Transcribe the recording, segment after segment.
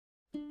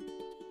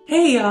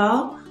Hey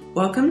y'all!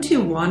 Welcome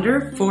to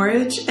Wander,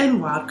 Forage,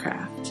 and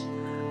Wildcraft.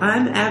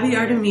 I'm Abby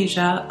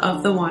Artemisia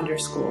of the Wander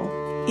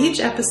School. Each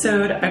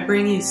episode I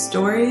bring you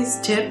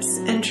stories, tips,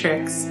 and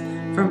tricks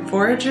from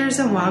foragers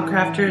and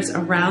wildcrafters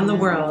around the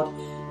world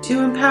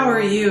to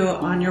empower you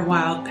on your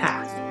wild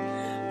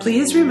path.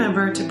 Please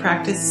remember to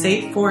practice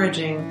safe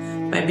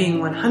foraging by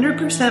being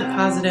 100%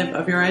 positive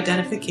of your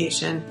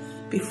identification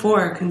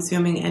before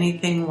consuming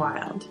anything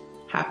wild.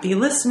 Happy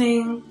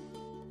listening!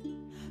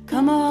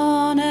 Come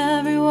on,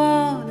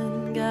 everyone,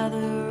 and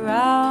gather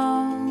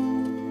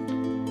round.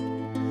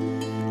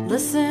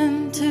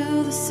 Listen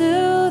to the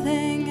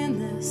soothing in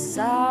this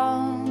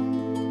sound.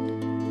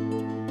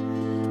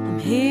 I'm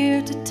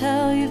here to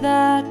tell you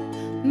that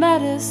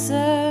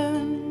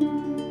medicine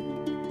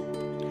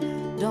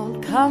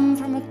don't come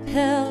from a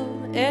pill,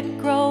 it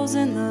grows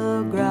in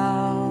the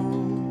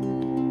ground.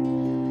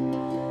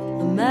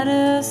 The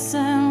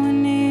medicine we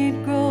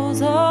need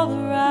grows all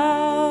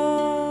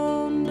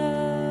around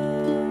us.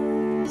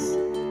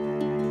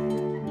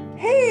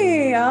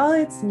 Hey y'all,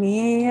 it's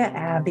me,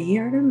 Abby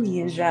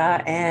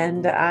Artemisia,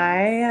 and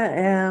I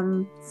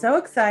am so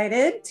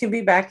excited to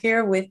be back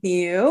here with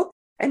you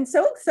and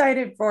so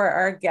excited for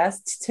our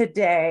guest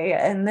today.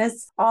 And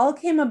this all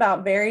came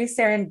about very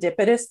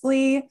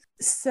serendipitously.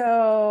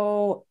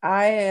 So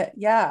gosh,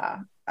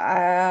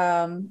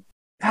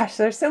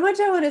 there's so much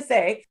I want to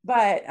say,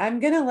 but I'm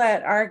going to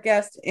let our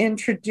guest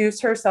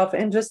introduce herself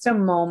in just a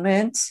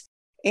moment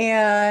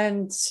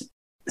and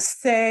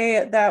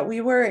say that we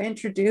were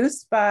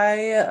introduced by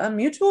a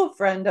mutual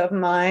friend of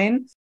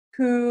mine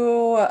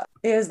who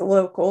is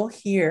local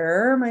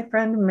here, my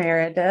friend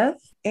Meredith,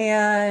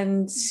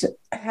 and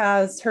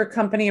has her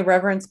company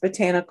Reverence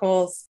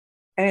Botanicals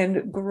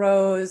and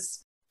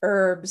grows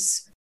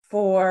herbs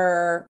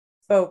for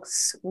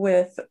folks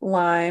with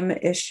Lyme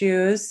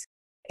issues.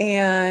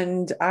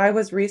 And I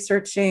was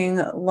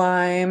researching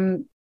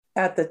Lyme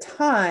at the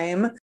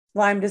time.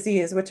 Lyme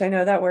disease, which I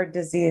know that word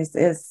disease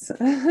is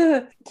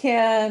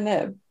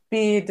can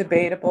be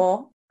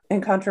debatable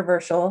and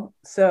controversial.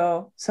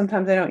 So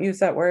sometimes I don't use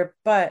that word,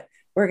 but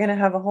we're going to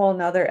have a whole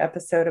nother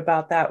episode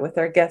about that with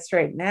our guest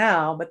right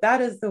now. But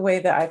that is the way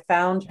that I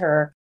found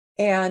her.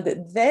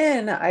 And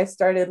then I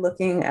started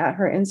looking at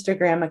her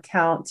Instagram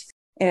account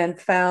and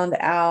found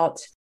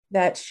out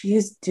that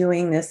she's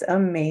doing this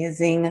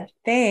amazing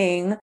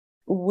thing,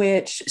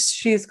 which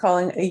she's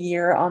calling a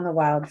year on the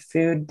wild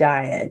food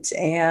diet.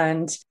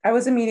 And I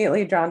was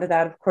immediately drawn to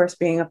that, of course,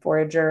 being a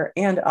forager,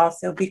 and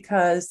also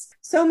because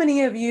so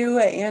many of you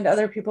and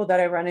other people that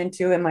I run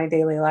into in my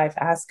daily life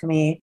ask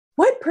me,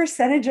 what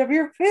percentage of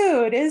your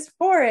food is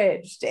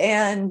foraged?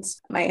 And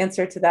my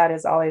answer to that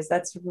is always,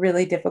 that's a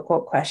really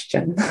difficult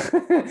question.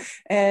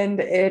 And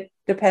it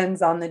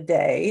depends on the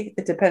day.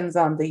 It depends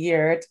on the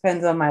year. It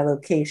depends on my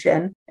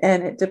location.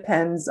 And it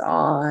depends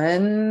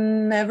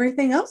on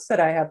everything else that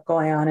I have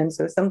going on. And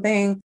so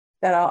something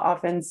that I'll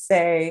often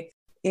say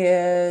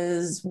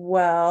is,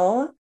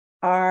 well,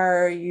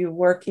 are you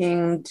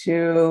working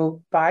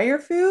to buy your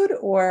food,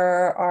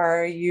 or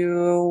are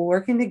you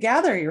working to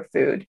gather your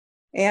food?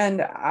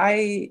 And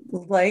I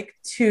like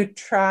to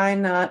try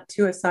not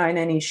to assign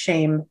any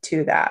shame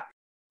to that,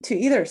 to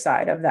either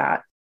side of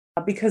that,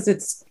 because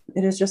it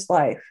is just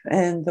life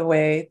and the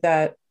way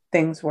that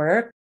things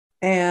work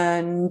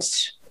and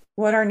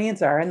what our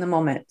needs are in the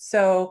moment.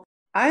 So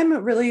I'm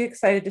really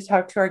excited to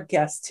talk to our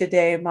guest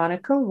today,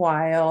 Monica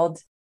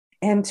Wild,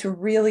 and to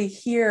really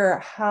hear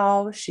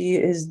how she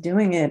is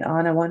doing it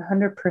on a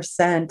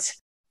 100%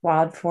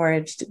 wild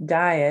foraged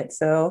diet.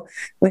 So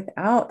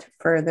without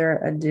further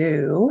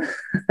ado,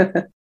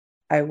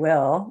 I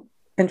will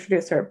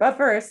introduce her. But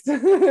first,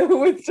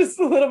 with just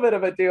a little bit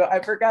of ado, I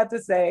forgot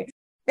to say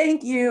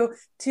thank you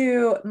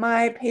to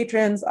my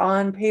patrons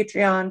on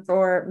Patreon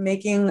for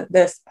making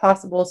this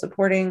possible,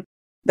 supporting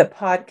the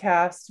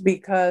podcast,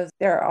 because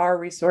there are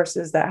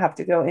resources that have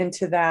to go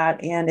into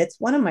that. And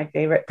it's one of my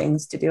favorite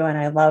things to do. And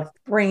I love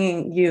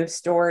bringing you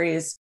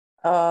stories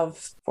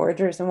of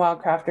foragers and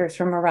wildcrafters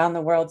from around the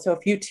world. So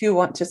if you too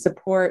want to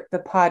support the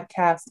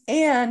podcast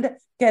and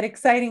get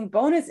exciting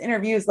bonus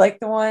interviews like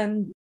the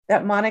one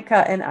that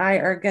Monica and I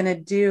are going to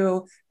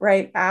do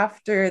right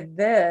after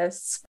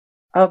this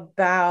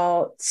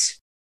about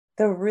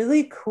the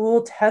really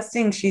cool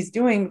testing she's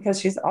doing, because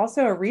she's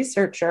also a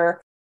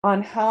researcher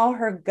on how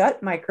her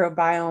gut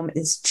microbiome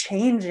is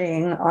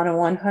changing on a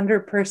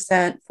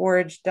 100%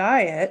 forage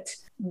diet,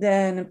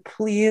 then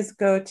please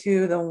go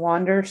to the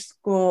Wander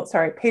School,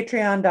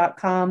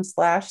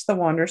 patreon.com/the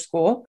Wander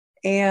School,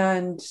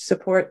 and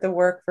support the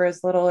work for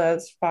as little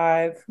as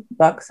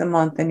 $5 a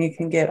month, and you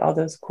can get all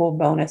those cool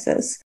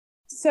bonuses.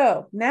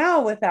 So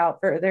now,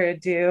 without further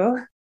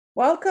ado,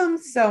 welcome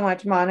so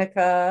much,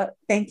 Monica.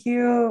 Thank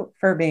you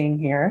for being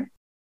here.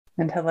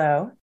 And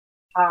hello.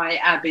 Hi,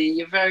 Abby.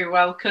 You're very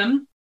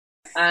welcome.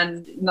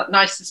 And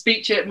nice to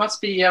speak to you. It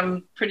must be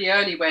pretty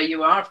early where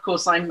you are. Of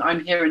course, I'm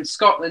here in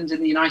Scotland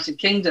in the United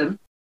Kingdom.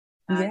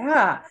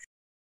 Yeah.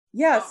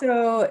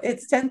 So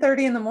it's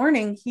 10:30 in the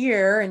morning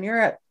here, and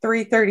you're at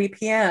 3:30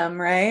 p.m.,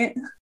 right?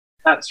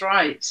 That's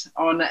right.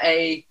 On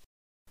a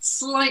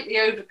slightly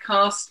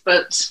overcast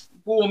but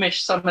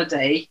warmish summer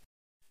day.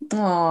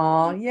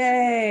 Oh,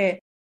 yay.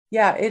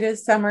 Yeah, it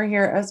is summer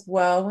here as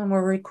well when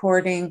we're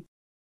recording.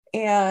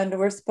 And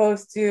we're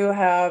supposed to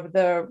have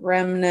the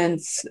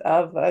remnants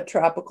of a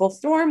tropical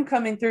storm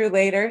coming through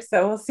later.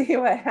 So we'll see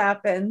what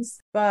happens.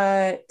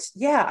 But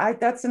yeah,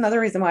 that's another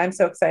reason why I'm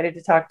so excited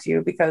to talk to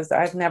you, because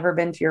I've never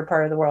been to your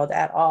part of the world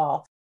at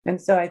all.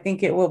 And so I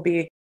think it will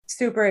be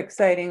super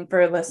exciting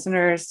for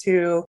listeners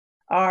who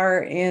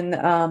are in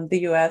the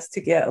US to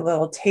get a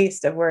little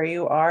taste of where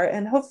you are.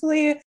 And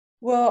hopefully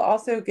we'll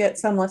also get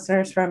some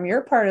listeners from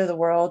your part of the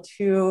world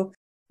who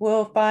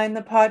will find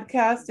the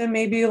podcast and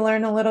maybe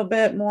learn a little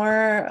bit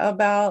more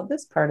about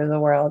this part of the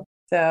world.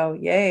 So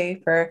yay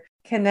for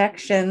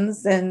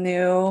connections and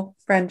new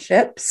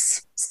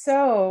friendships.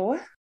 So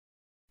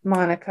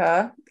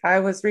Monica,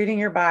 I was reading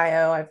your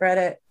bio. I've read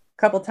it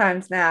a couple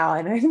times now,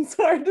 and it's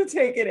hard to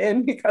take it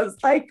in because,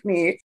 like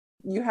me,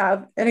 you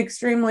have an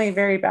extremely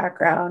varied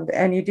background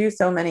and you do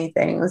so many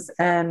things.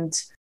 And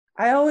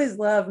I always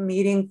love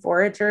meeting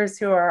foragers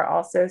who are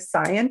also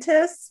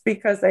scientists,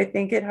 because I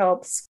think it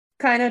helps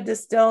kind of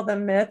distill the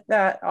myth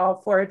that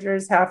all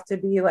foragers have to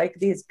be like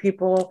these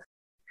people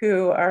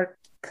who are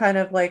kind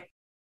of like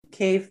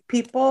cave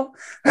people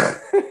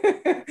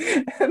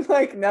and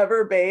like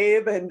never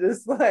bathe and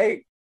just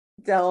like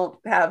don't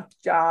have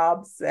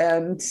jobs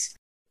and,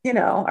 you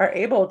know, are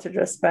able to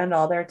just spend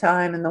all their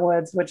time in the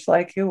woods, which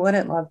like who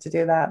wouldn't love to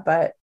do that?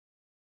 But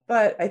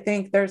I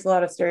think there's a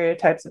lot of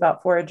stereotypes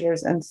about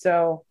foragers. And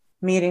so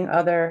meeting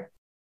other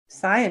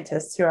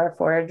scientists who are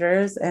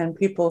foragers and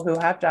people who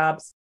have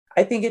jobs,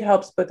 I think it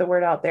helps put the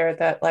word out there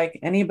that like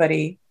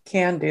anybody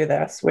can do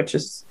this, which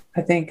is,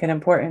 I think, an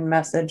important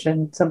message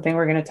and something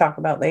we're going to talk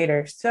about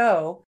later.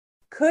 So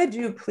could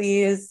you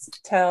please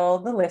tell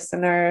the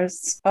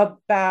listeners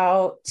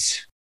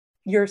about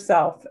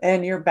yourself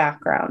and your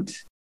background?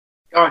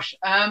 Gosh,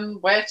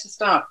 where to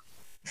start?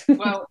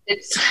 Well,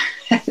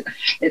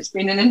 it's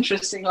been an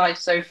interesting life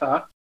so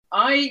far.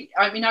 I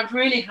mean, I've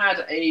really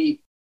had a,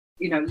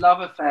 you know,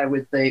 love affair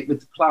with the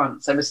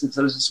plants ever since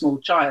I was a small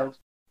child.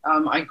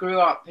 I grew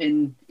up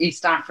in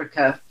East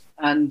Africa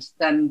and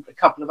then a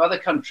couple of other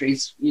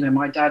countries. You know,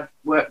 my dad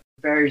worked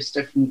for various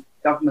different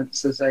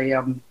governments as a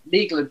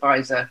legal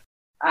advisor.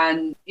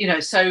 And, you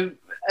know, so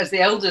as the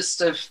eldest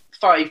of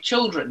 5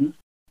 children,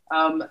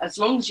 as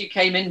long as you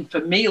came in for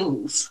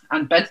meals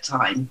and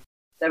bedtime,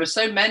 there were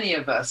so many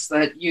of us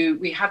that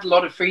we had a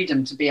lot of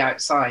freedom to be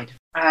outside.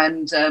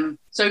 And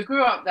so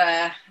grew up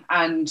there,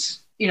 and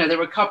you know, there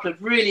were a couple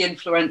of really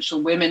influential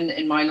women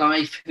in my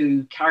life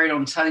who carried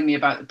on telling me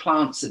about the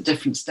plants at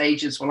different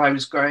stages while I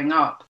was growing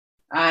up.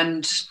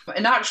 And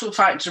in actual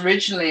fact,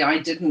 originally I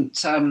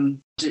didn't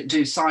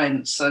do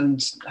science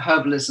and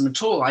herbalism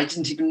at all. I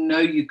didn't even know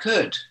you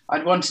could.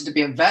 I'd wanted to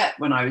be a vet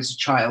when I was a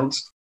child.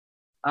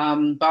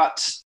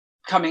 But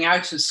coming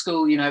out of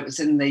school, you know, it was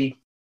in the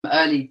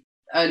early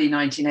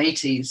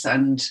 1980s.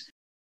 And,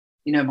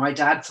 you know, my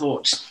dad's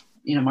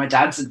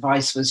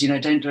advice was, you know,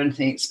 don't do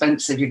anything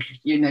expensive,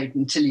 you know,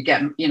 until you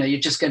get, you know, you're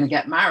just going to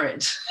get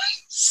married.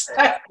 So,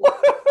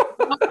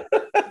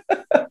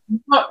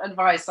 not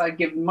advice I'd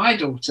given my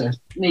daughter,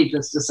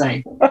 needless to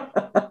say.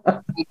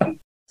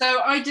 So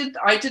I did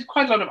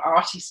quite a lot of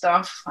arty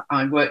stuff.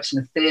 I worked in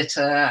a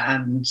theatre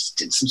and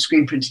did some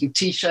screen printing of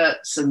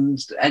T-shirts and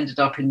ended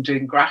up in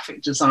doing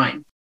graphic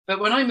design. But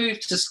when I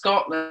moved to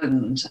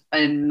Scotland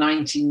in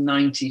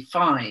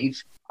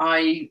 1995,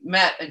 I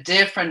met a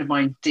dear friend of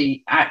mine,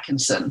 Dee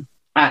Atkinson,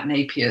 at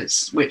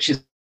Napier's, which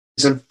is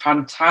a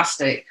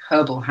fantastic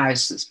herbal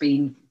house that's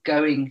been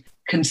going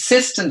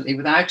consistently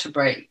without a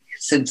break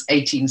since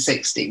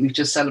 1860. We've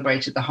just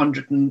celebrated the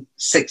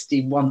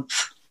 161st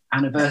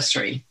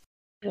anniversary.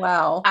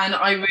 Wow. And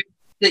I realized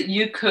that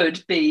you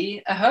could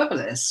be a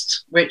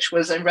herbalist, which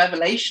was a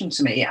revelation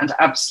to me and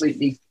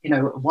absolutely,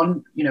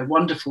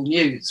 wonderful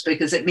news,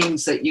 because it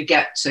means that you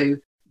get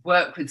to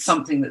work with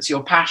something that's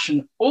your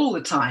passion all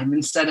the time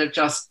instead of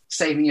just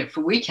saving it for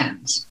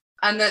weekends.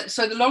 And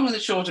so the long and the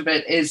short of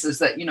it is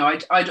that, you know,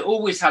 I'd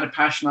always had a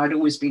passion. I'd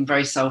always been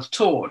very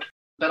self-taught,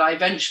 but I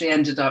eventually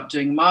ended up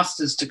doing a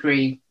master's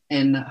degree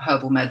in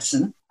herbal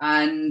medicine.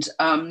 And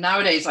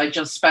nowadays I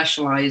just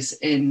specialize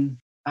in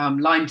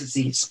Lyme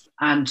disease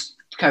and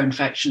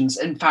co-infections.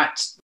 In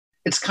fact,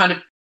 it's kind of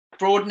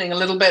broadening a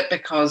little bit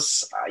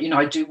because,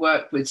 I do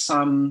work with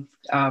some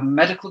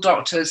medical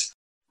doctors.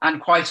 And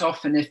quite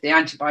often, if the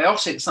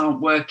antibiotics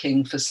aren't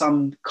working for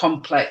some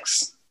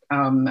complex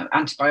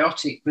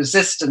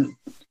antibiotic-resistant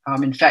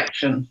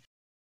infection,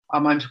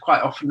 I'm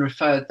quite often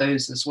referred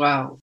those as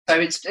well. So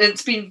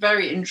it's been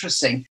very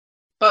interesting.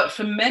 But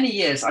for many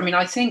years,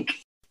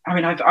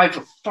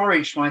 I've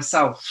foraged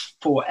myself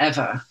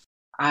forever.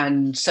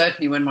 And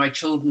certainly when my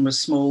children were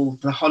small,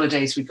 the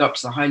holidays, we'd go up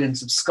to the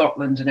Highlands of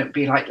Scotland and it would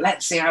be like,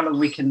 let's see how long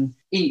we can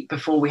eat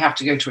before we have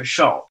to go to a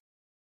shop.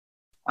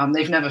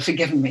 They've never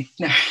forgiven me.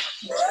 No.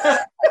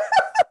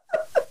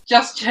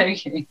 Just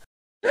joking.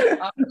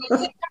 I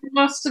think I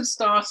must have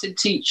started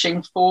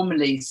teaching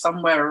formally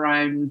somewhere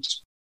around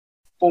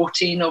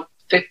 14 or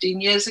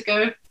 15 years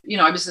ago.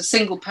 I was a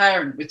single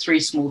parent with 3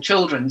 small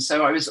children.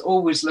 So I was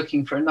always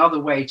looking for another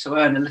way to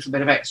earn a little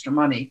bit of extra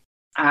money.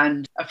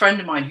 And a friend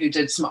of mine who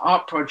did some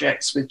art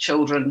projects with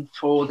children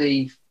for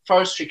the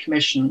Forestry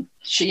Commission,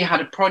 she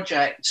had a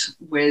project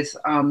with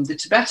the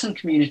Tibetan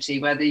community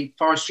where the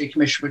Forestry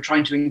Commission were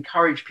trying to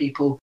encourage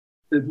people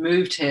who'd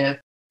moved here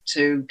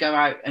to go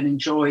out and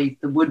enjoy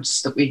the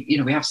woods that we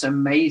have some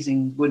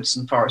amazing woods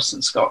and forests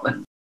in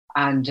Scotland.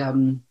 And,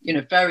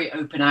 very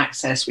open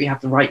access. We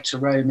have the right to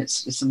roam.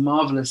 It's a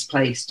marvelous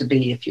place to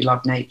be if you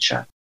love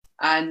nature.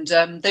 And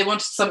they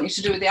wanted something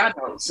to do with the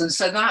adults. And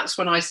so that's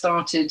when I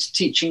started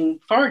teaching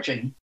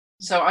foraging.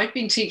 So I've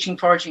been teaching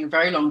foraging a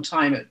very long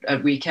time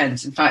at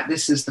weekends. In fact,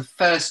 this is the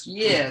first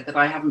year that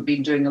I haven't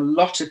been doing a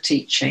lot of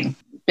teaching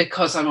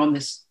because I'm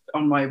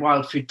on my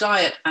wild food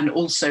diet and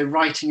also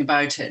writing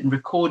about it and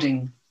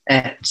recording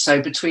it.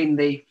 So between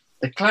the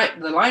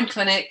Lyme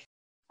Clinic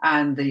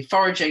and the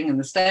foraging and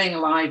the staying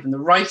alive and the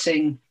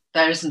writing,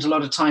 there isn't a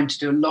lot of time to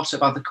do a lot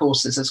of other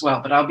courses as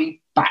well. But I'll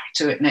be back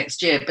to it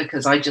next year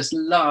because I just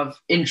love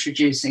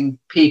introducing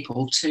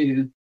people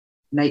to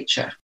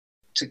nature,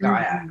 to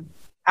Gaia,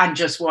 and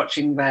just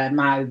watching their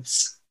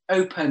mouths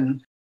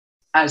open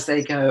as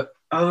they go,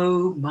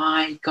 oh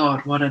my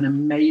God, what an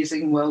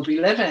amazing world we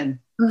live in.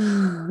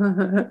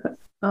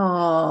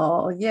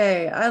 Oh,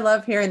 yay. I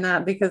love hearing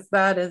that because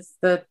that is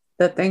the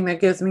thing that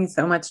gives me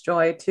so much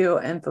joy too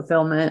and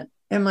fulfillment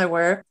in my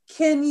work.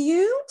 Can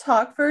you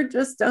talk for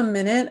just a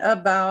minute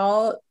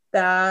about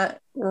that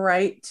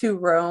right to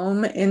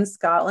roam in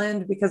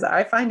Scotland? Because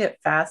I find it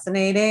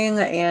fascinating.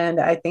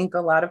 And I think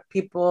a lot of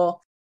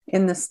people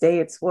in the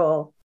States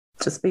will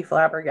just be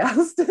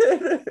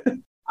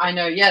flabbergasted. I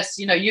know, yes.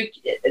 You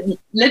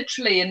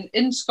literally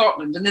in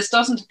Scotland, and this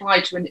doesn't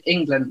apply to in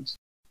England.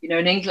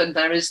 In England,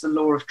 there is the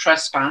law of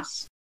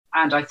trespass.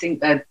 And I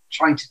think they're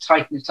trying to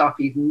tighten it up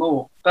even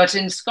more. But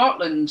in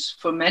Scotland,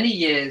 for many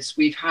years,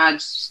 we've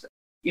had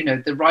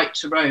the right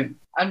to roam.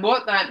 And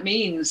what that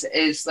means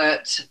is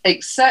that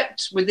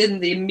except within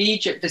the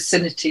immediate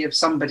vicinity of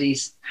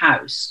somebody's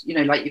house,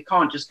 like you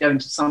can't just go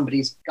into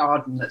somebody's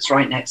garden that's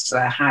right next to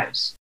their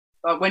house.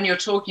 But when you're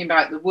talking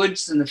about the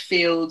woods and the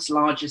fields,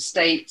 large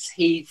estates,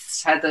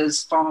 heaths,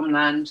 heathers,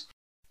 farmland,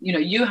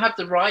 you have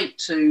the right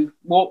to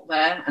walk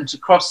there and to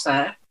cross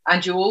there.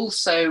 And you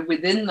also,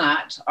 within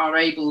that, are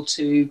able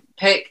to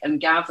pick and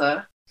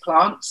gather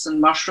plants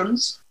and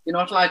mushrooms. You're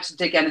not allowed to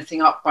dig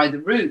anything up by the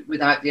root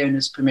without the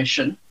owner's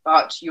permission,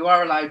 but you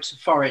are allowed to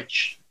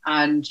forage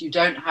and you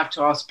don't have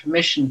to ask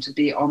permission to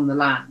be on the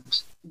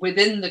land.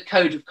 Within the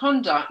code of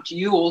conduct,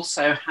 you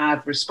also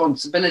have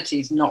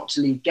responsibilities not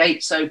to leave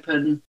gates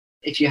open.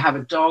 If you have a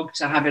dog,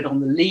 to have it on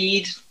the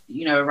lead,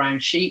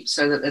 around sheep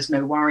so that there's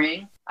no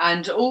worrying.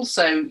 And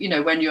also,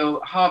 when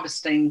you're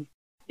harvesting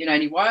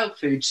any wild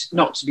food,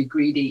 not to be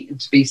greedy and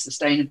to be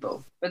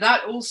sustainable. But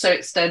that also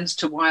extends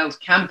to wild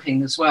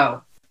camping as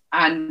well.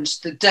 And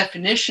the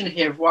definition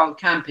here of wild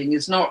camping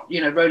is not,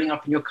 rolling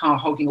up in your car,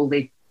 hogging all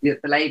the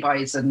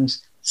laybys and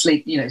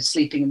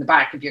sleeping in the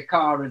back of your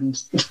car.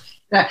 And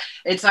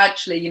it's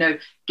actually,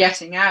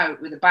 getting out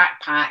with a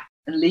backpack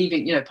and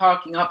leaving,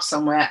 parking up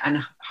somewhere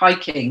and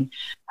hiking.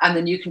 And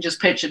then you can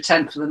just pitch a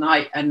tent for the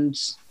night and,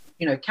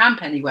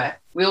 camp anywhere.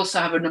 We also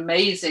have an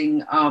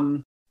amazing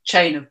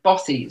chain of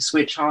bothies,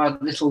 which are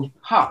little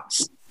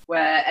huts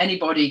where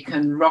anybody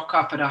can rock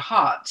up at a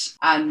hut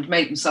and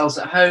make themselves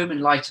at home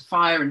and light a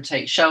fire and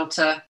take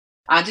shelter.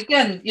 And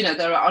again,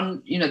 there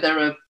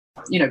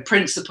are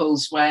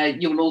principles where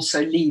you'll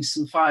also leave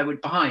some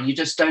firewood behind. You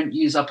just don't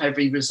use up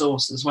every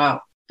resource as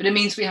well. But it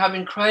means we have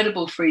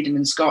incredible freedom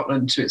in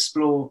Scotland to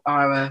explore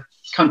our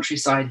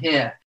countryside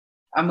here.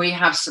 And we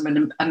have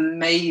some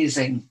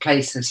amazing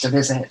places to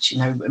visit,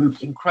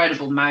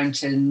 incredible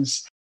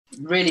mountains,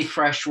 really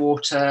fresh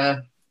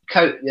water,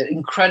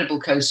 incredible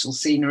coastal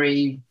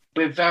scenery.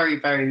 We're very,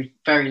 very,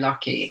 very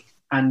lucky.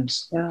 And,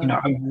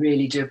 I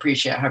really do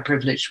appreciate how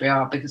privileged we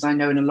are, because I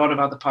know in a lot of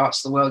other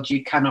parts of the world,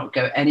 you cannot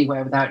go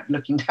anywhere without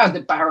looking down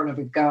the barrel of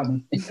a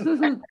gun.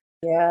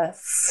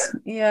 Yes.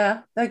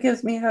 Yeah, that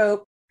gives me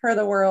hope for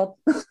the world.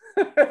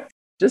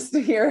 Just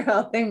to hear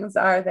how things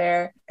are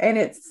there. And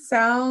it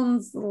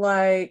sounds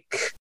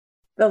like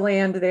the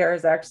land there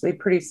is actually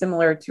pretty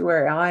similar to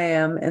where I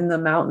am in the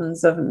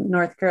mountains of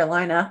North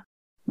Carolina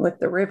with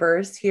the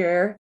rivers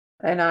here.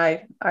 And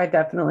I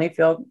definitely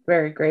feel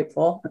very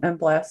grateful and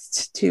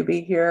blessed to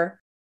be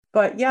here.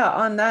 But yeah,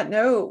 on that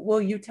note,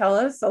 will you tell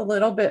us a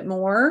little bit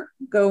more,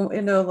 go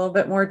into a little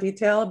bit more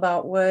detail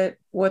about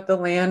what the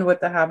land,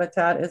 what the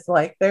habitat is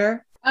like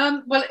there?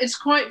 Well, it's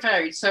quite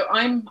varied. So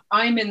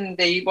I'm in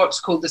the what's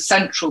called the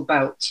Central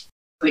Belt,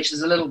 which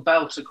is a little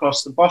belt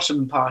across the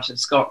bottom part of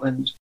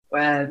Scotland,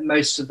 where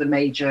most of the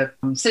major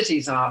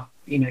cities are,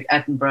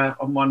 Edinburgh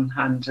on one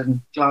hand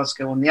and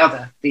Glasgow on the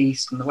other, the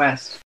east and the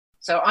west.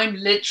 So I'm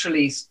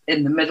literally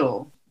in the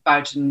middle,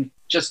 about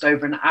just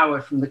over an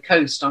hour from the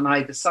coast on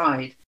either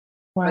side.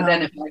 Wow. But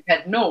then if I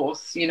head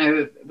north,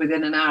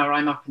 within an hour,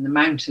 I'm up in the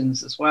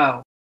mountains as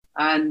well.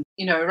 And,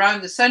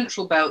 around the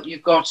Central Belt,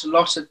 you've got a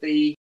lot of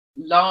the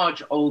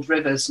large old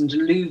rivers and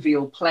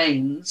alluvial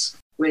plains,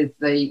 with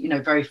the,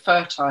 very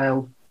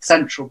fertile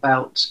central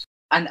belt.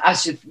 And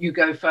as you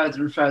go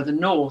further and further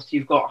north,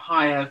 you've got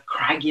higher,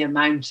 craggier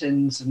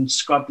mountains and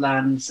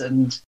scrublands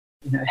and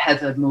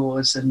heather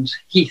moors and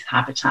heath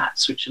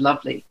habitats, which are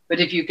lovely. But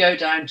if you go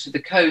down to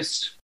the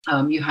coast,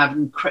 you have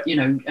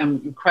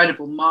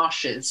incredible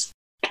marshes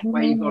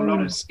where you've got a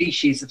lot of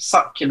species of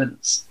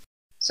succulents.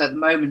 So at the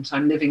moment,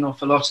 I'm living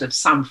off a lot of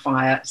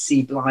samphire,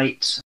 sea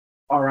blight,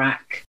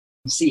 orache,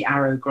 sea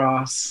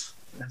arrowgrass,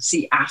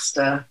 sea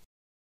aster,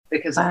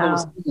 because of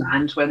course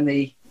inland, when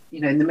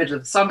in the middle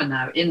of the summer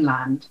now,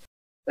 inland,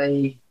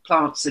 the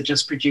plants are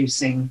just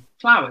producing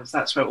flowers.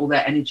 That's where all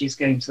their energy is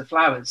going to the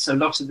flowers. So a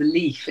lot of the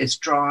leaf is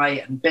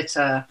dry and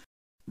bitter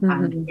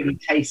and really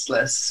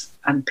tasteless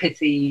and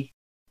pithy.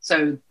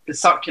 So the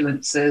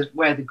succulents are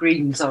where the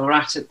greens are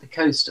at the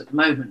coast at the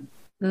moment.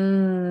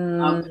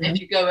 If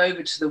you go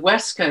over to the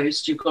west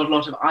coast, you've got a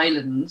lot of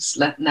islands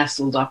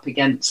nestled up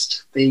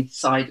against the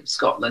side of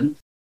Scotland.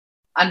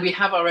 And we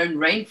have our own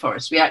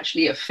rainforest. We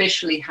actually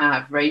officially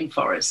have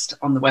rainforest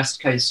on the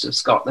west coast of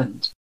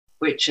Scotland,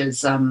 which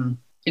is,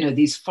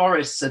 these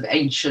forests of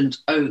ancient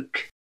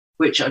oak,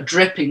 which are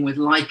dripping with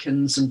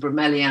lichens and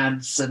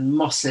bromeliads and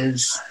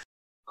mosses.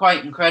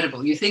 Quite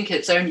incredible. You think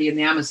it's only in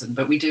the Amazon,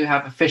 but we do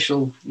have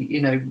official,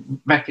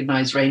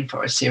 recognized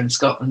rainforests here in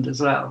Scotland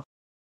as well.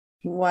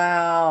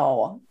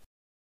 Wow.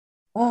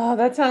 Oh,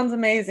 that sounds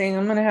amazing.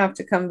 I'm going to have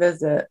to come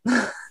visit.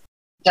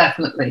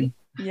 Definitely.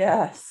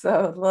 Yes,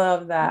 I would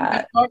love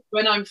that.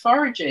 When I'm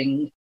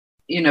foraging,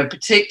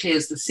 particularly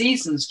as the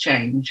seasons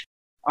change,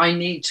 I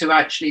need to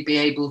actually be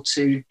able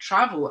to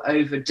travel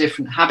over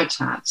different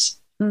habitats.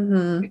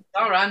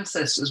 Our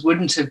ancestors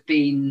wouldn't have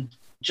been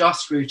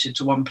just rooted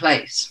to one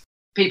place.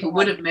 People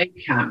would have made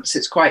camps.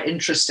 It's quite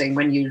interesting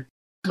when you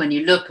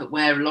look at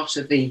where a lot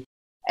of the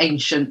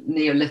ancient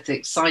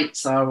Neolithic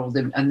sites are, and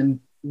the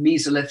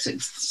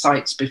Mesolithic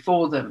sites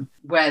before them,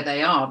 where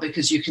they are,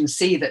 because you can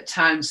see that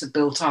towns have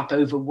built up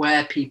over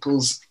where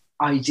people's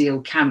ideal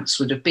camps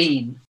would have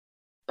been.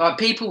 But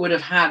people would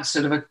have had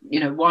sort of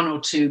one or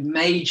two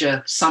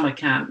major summer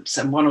camps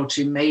and one or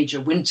two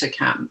major winter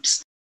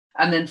camps.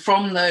 And then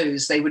from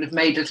those, they would have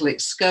made little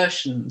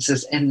excursions,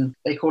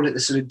 they call it the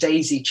sort of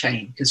daisy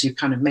chain, because you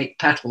kind of make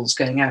petals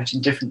going out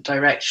in different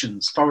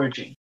directions,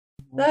 foraging.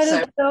 That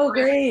is so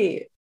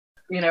great.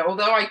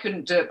 Although I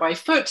couldn't do it by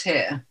foot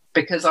here,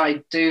 because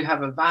I do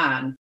have a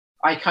van,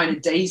 I kind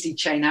of daisy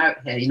chain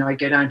out here. I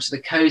go down to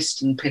the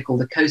coast and pick all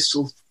the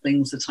coastal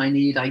things that I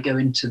need. I go up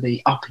into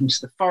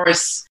the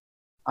forests.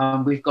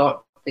 We've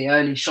got the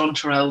early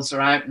chanterelles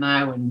are out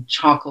now and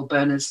charcoal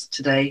burners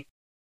today.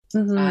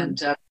 And,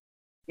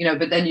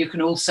 but then you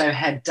can also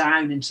head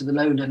down into the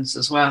lowlands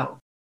as well,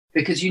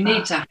 because you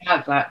need to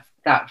have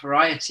that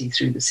variety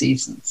through the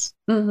seasons.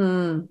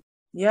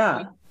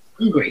 Yeah.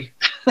 Hungry.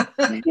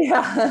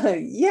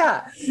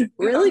 Yeah,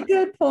 really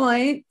good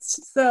point.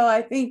 So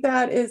I think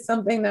that is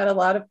something that a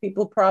lot of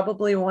people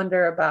probably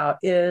wonder about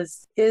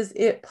is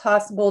it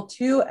possible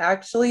to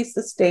actually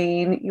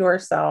sustain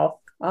yourself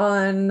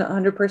on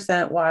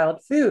 100%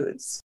 wild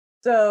foods?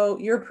 So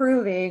you're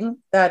proving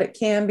that it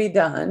can be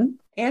done,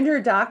 and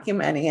you're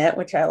documenting it,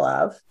 which I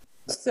love.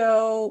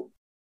 So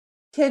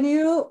can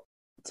you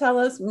tell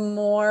us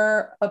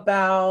more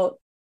about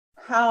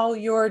how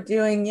you're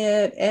doing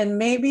it? And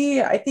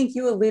maybe, I think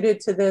you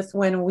alluded to this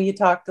when we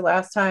talked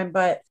last time,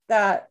 but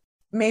that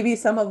maybe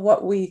some of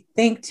what we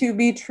think to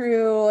be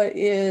true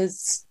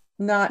is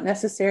not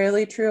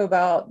necessarily true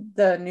about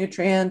the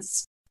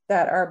nutrients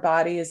that our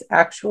bodies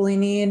actually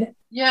need.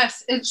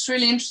 Yes, it's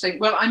really interesting.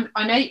 Well, I'm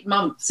 8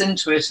 months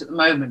into it at the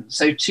moment,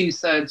 so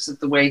 2/3 of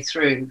the way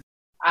through.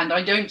 And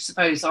I don't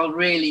suppose I'll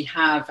really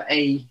have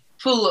a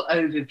full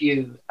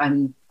overview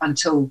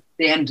until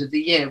the end of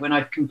the year, when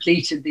I've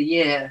completed the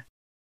year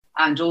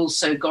and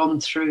also gone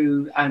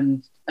through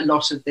and a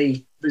lot of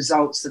the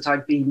results that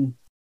I've been,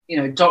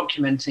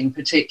 documenting,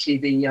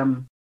 particularly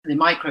the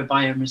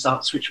microbiome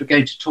results, which we're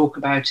going to talk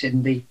about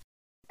in the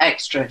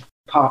extra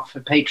part for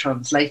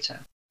patrons later.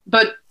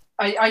 But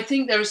I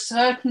think there are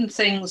certain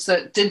things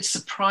that did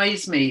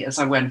surprise me as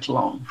I went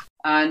along,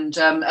 and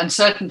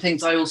certain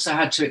things I also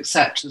had to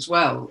accept as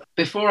well.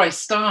 Before I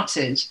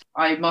started,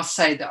 I must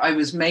say that I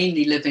was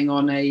mainly living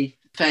on a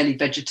fairly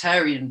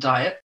vegetarian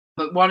diet.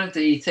 But one of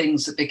the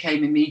things that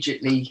became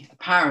immediately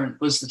apparent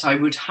was that I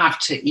would have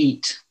to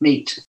eat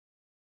meat.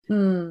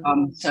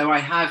 So I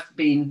have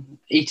been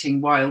eating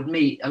wild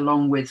meat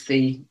along with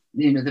the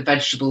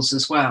vegetables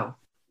as well.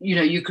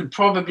 You could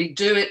probably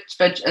do it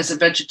as a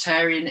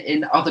vegetarian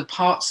in other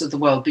parts of the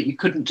world, but you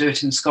couldn't do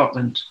it in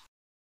Scotland.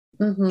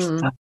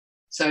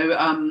 So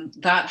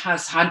that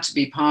has had to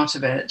be part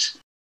of it.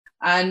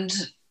 And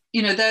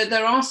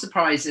there are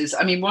surprises.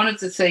 I mean, one of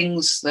the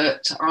things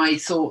that I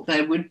thought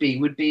there would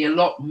be a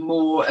lot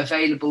more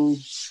available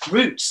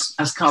roots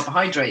as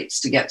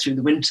carbohydrates to get through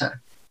the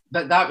winter.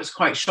 But that was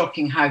quite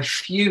shocking how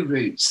few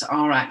roots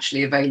are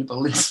actually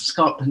available in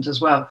Scotland as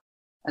well,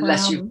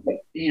 unless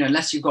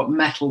you've got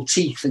metal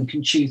teeth and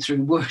can chew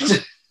through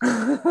wood.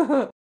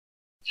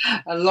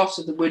 a lot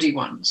of the woody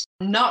ones.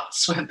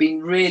 Nuts have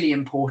been really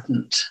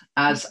important,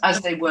 as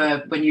they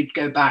were when you'd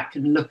go back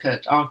and look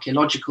at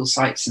archaeological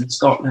sites in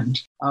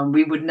Scotland.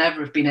 We would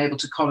never have been able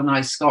to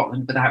colonize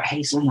Scotland without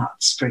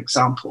hazelnuts, for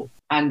example.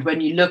 And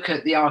when you look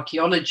at the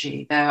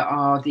archaeology, there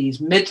are these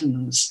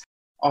middens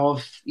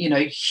of,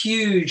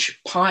 huge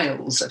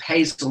piles of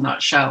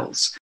hazelnut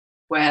shells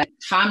where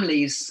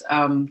families,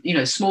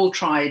 small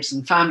tribes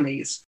and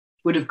families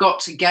would have got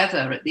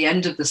together at the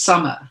end of the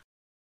summer,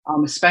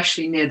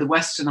 especially near the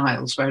Western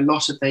Isles where a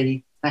lot of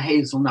the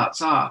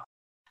hazelnuts are.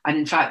 And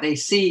in fact, they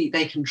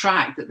can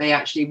track that they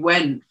actually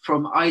went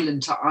from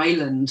island to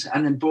island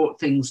and then brought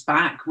things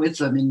back with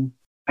them in,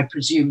 I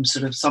presume,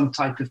 sort of some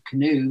type of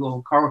canoe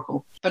or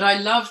coracle. But I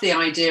love the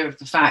idea of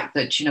the fact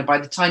that, by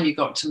the time you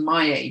got to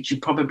my age, you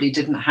probably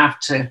didn't have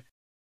to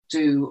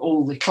do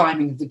all the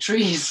climbing of the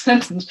trees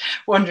and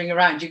wandering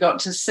around. You got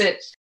to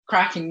sit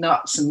cracking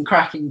nuts and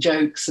cracking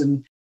jokes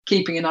and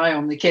keeping an eye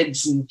on the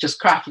kids and just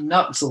cracking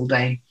nuts all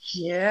day.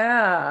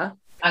 Yeah.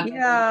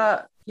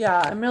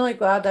 Yeah. I'm really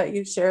glad that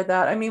you shared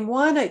that. I mean,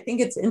 one, I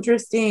think it's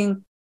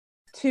interesting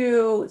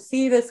to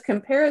see this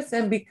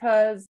comparison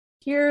because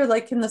here,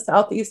 like in the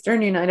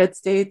southeastern United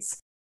States,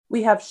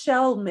 we have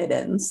shell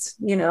middens,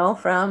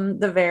 from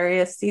the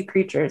various sea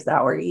creatures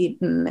that were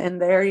eaten.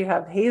 And there you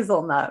have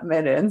hazelnut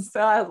middens.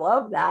 So I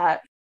love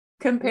that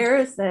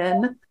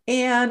comparison.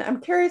 And I'm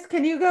curious,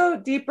 can you go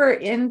deeper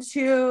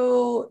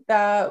into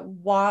that,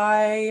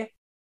 why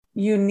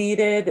you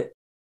needed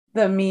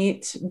the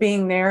meat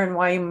being there and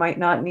why you might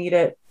not need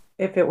it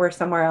if it were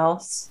somewhere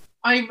else?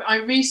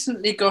 I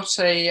recently got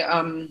a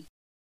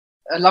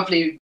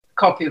lovely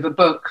copy of a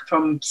book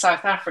from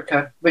South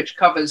Africa, which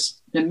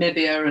covers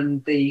Namibia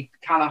and the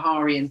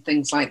Kalahari and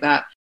things like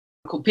that,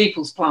 called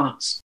People's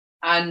Plants.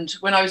 And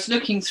when I was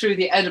looking through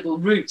the edible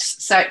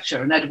roots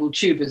section and edible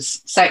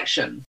tubers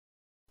section,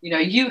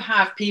 you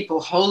have people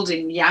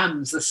holding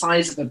yams the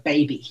size of a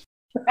baby.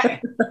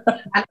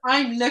 And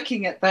I'm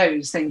looking at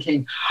those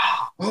thinking,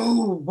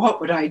 oh,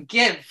 what would I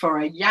give for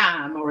a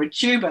yam or a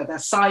tuber the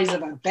size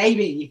of a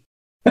baby?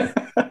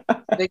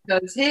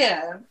 Because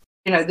here,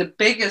 the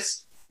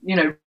biggest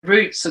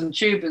roots and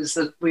tubers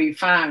that we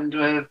found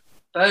were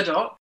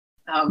burdock,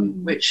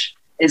 which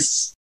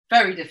is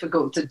very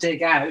difficult to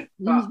dig out.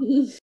 But,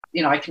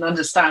 I can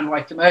understand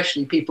why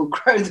commercially people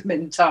grow them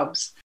in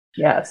tubs.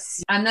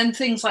 Yes. And then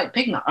things like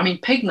pig nut. I mean,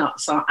 pig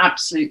nuts are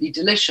absolutely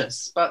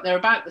delicious, but they're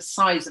about the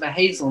size of a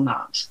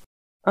hazelnut.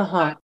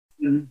 Uh-huh.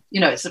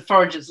 It's a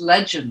forager's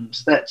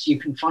legend that you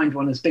can find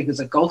one as big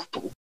as a golf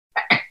ball.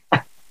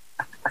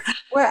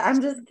 Well,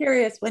 I'm just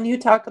curious, when you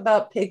talk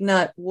about pig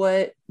nut,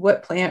 what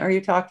plant are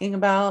you talking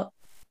about?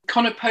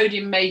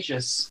 Conopodium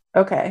majus.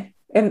 Okay.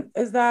 And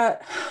is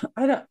that,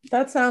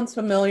 that sounds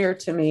familiar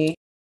to me.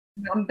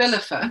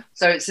 Umbellifer.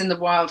 So it's in the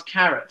wild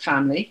carrot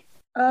family.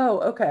 Oh,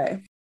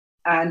 okay.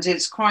 And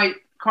it's quite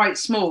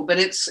small, but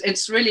it's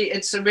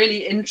a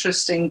really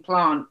interesting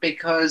plant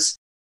because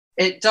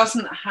it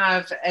doesn't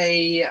have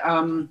a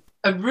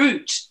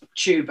root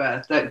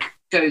tuber that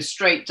goes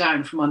straight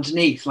down from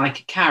underneath like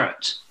a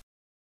carrot.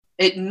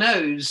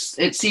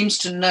 It seems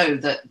to know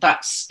that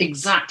that's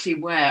exactly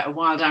where a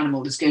wild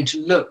animal is going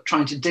to look,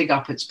 trying to dig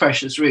up its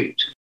precious root.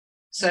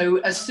 So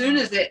as soon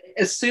as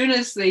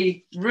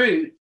the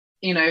root,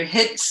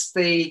 hits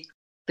the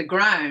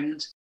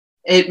ground,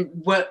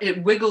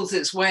 it wiggles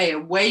its way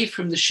away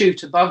from the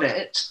shoot above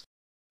it,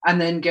 and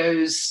then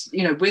goes,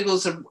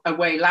 wiggles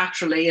away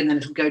laterally, and then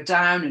it'll go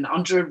down and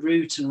under a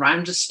root and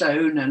round a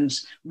stone and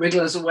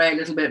wriggles away a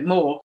little bit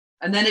more.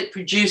 And then it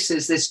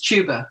produces this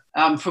tuber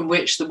from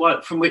which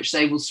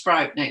they will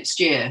sprout next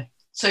year.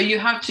 So you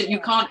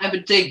can't ever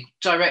dig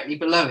directly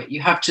below it.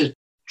 You have to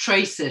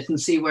trace it and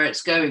see where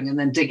it's going and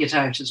then dig it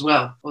out as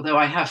well. Although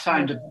I have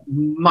found a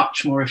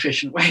much more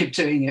efficient way of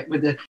doing it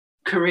with a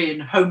Korean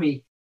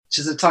homie, which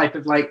is a type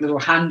of like little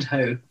hand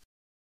hoe.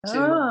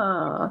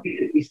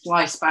 We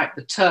slice back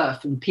the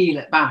turf and peel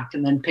it back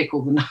and then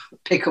pickle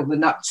the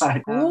nuts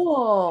out.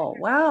 Cool.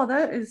 Wow,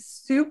 that is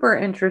super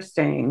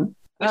interesting.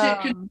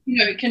 But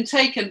it can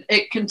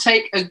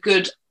take a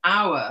good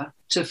hour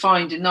to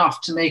find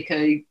enough to make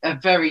a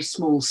very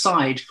small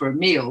side for a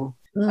meal,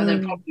 and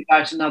then probably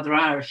about another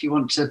hour if you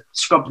want to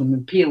scrub them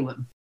and peel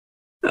them.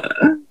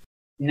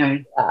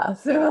 Yeah.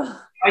 So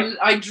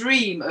I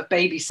dream of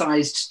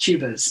baby-sized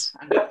tubers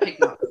and pig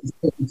nuts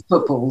and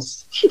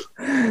footballs.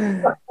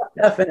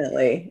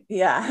 Definitely,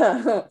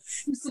 yeah.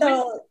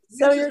 So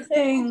you're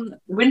saying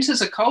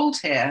winters are cold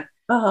here,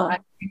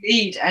 and you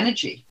need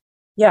energy.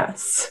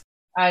 Yes.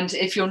 And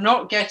if you're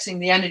not getting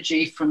the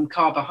energy from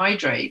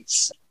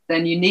carbohydrates,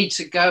 then you need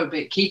to go a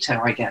bit keto,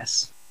 I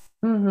guess.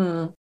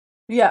 Mm-hmm.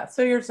 Yeah.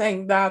 So you're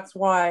saying that's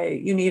why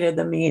you needed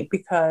the meat,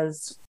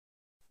 because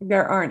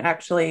there aren't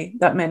actually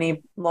that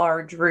many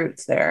large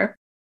roots there.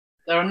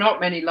 There are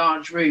not many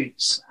large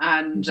roots.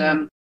 And,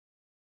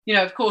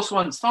 of course,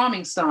 once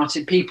farming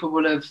started, people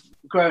will have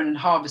grown and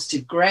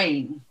harvested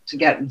grain to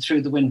get them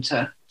through the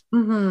winter.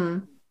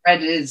 Mm-hmm.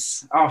 Bread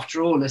is,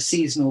 after all, a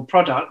seasonal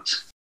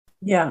product.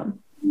 Yeah.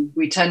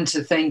 we tend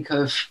to think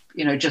of,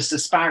 just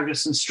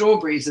asparagus and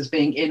strawberries as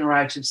being in or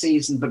out of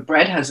season, but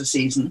bread has a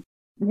season.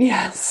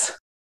 Yes.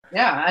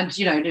 Yeah. And,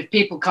 if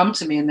people come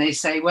to me and they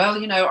say, well,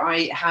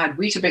 I had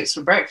Weetabix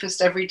for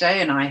breakfast every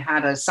day, and I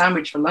had a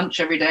sandwich for lunch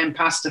every day, and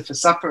pasta for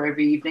supper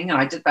every evening, and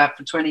I did that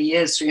for 20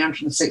 years,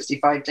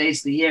 365 days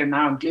of the year, and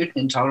now I'm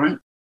gluten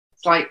intolerant.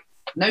 It's like,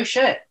 no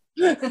shit.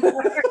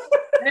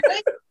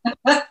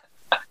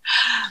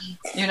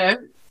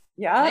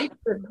 Yeah,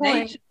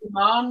 nature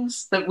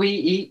demands that we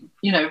eat,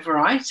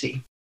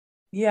 variety.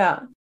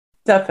 Yeah,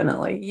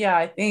 definitely. Yeah,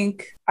 I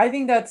think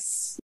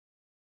that's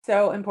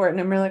so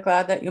important. I'm really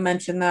glad that you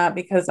mentioned that,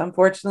 because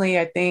unfortunately,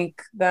 I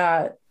think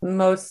that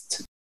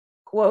most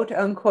quote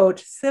unquote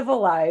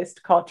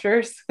civilized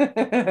cultures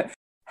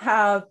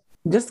have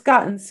just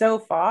gotten so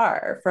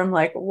far from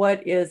like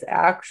what is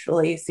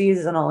actually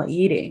seasonal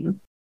eating,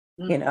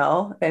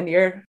 and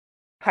you're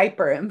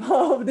hyper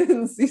involved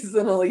in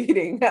seasonal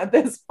eating at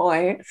this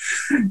point.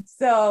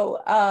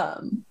 So,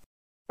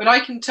 but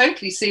I can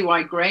totally see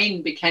why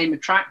grain became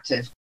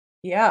attractive.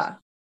 Yeah.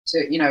 To,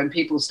 and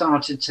people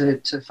started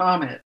to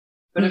farm it.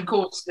 But of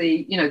course,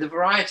 the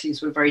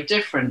varieties were very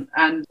different.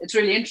 And it's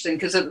really interesting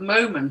because at the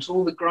moment,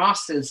 all the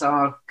grasses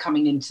are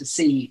coming into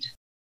seed.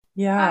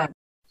 Yeah.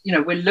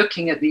 And, we're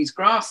looking at these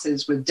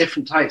grasses with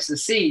different types of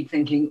seed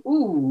thinking,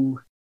 ooh,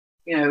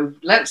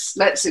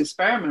 let's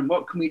experiment.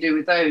 What can we do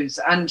with those?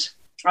 And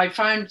I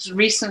found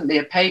recently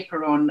a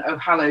paper on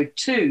Ohalo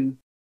 2,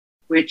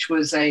 which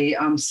was a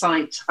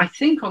site, I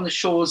think, on the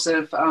shores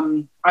of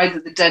either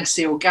the Dead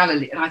Sea or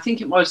Galilee. And I think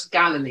it was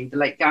Galilee, the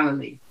Lake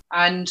Galilee.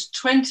 And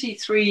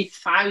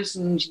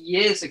 23,000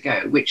 years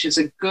ago, which is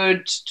a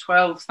good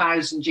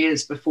 12,000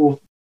 years before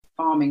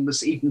farming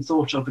was even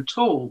thought of at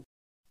all,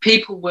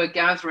 people were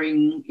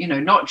gathering,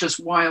 not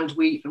just wild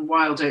wheat and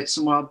wild oats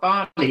and wild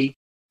barley,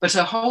 but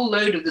a whole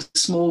load of the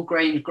small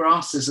grained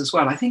grasses as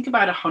well. I think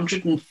about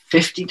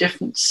 150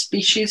 different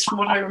species from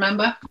what I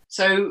remember.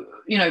 So,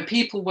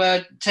 people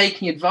were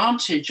taking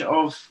advantage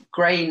of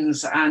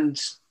grains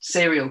and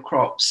cereal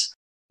crops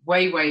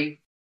way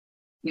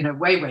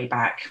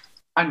back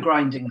and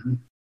grinding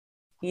them.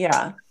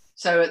 Yeah.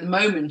 So at the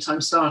moment,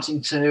 I'm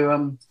starting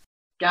to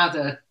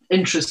gather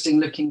interesting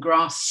looking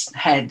grass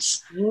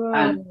heads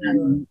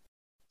and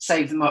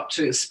save them up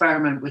to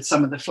experiment with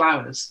some of the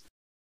flowers.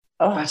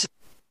 Oh.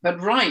 But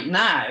right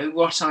now,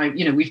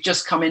 we've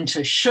just come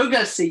into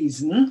sugar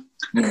season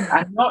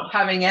and not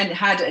having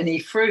had any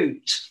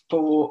fruit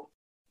for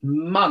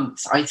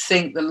months. I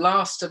think the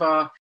last of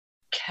our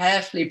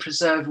carefully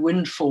preserved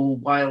windfall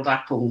wild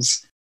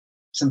apples,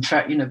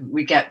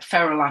 we get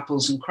feral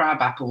apples and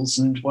crab apples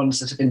and ones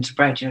that have been to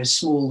bread,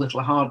 small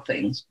little hard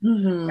things.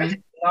 Mm-hmm. I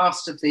think the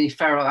last of the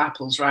feral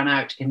apples ran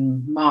out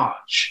in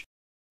March.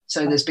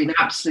 So there's been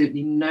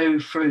absolutely no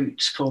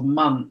fruit for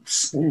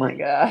months. Oh my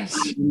gosh.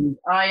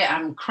 I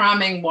am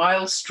cramming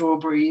wild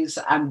strawberries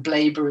and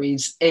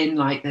blaeberries in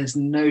like there's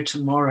no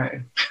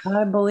tomorrow.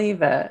 I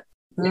believe it.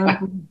 Yeah.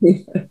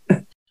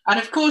 And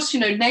of course,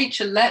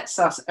 nature lets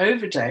us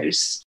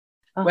overdose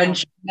when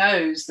she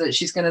knows that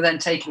she's going to then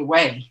take it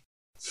away.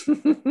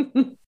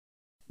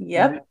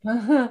 Yep.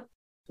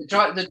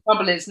 The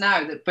trouble is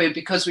now that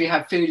because we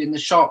have food in the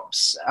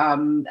shops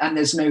and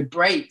there's no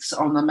brakes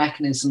on the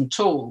mechanism at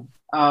all,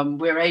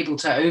 we're able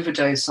to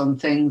overdose on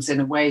things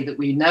in a way that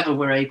we never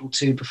were able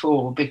to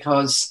before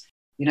because,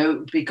 it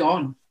would be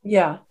gone.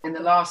 Yeah. In the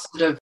last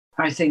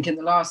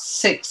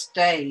 6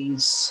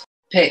 days,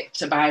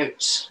 picked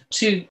about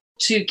 2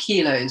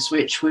 kilos,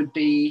 which would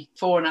be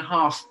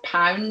 4.5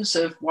 pounds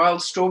of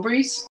wild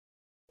strawberries.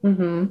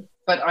 Mm-hmm.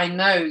 But I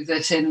know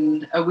that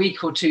in a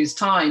week or two's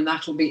time,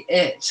 that'll be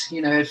it,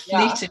 a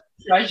fleeting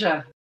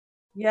pleasure.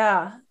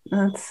 Yeah,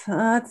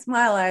 that's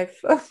my life.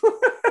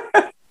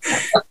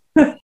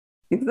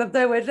 Except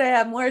I wish I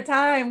had more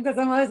time because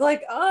I'm always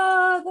like,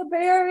 oh, the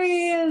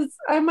berries.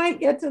 I might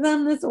get to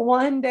them this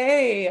one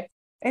day.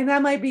 And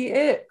that might be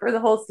it for the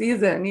whole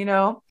season,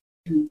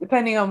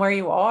 depending on where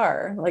you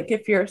are. Like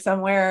if you're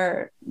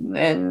somewhere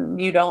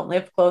and you don't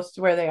live close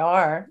to where they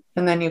are,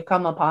 and then you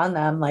come upon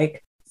them,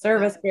 like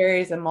service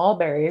berries and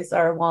mulberries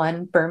are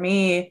one for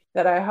me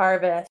that I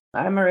harvest.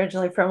 I'm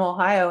originally from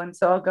Ohio, and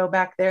so I'll go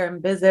back there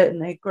and visit,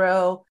 and they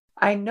grow.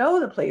 I know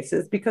the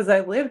places because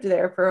I lived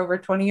there for over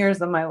 20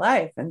 years of my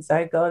life. And so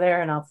I go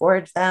there and I'll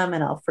forage them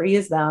and I'll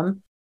freeze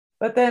them.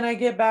 But then I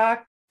get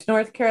back to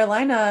North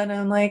Carolina and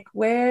I'm like,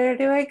 where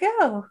do I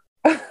go?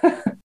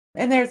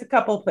 And there's a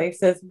couple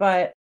places,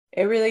 but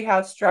it really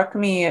has struck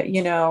me,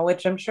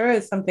 which I'm sure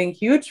is something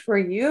huge for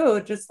you,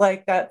 just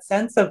like that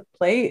sense of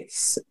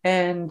place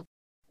and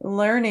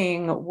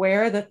learning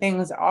where the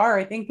things are.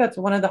 I think that's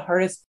one of the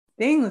hardest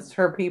things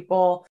for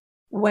people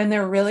when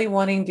they're really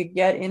wanting to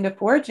get into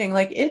foraging.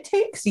 Like it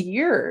takes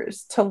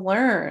years to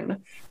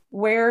learn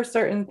where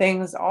certain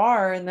things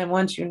are. And then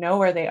once you know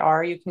where they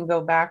are, you can go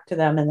back to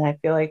them. And I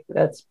feel like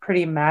that's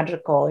pretty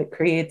magical. It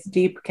creates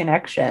deep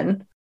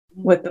connection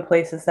with the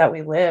places that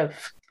we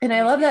live. And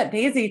I love that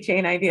daisy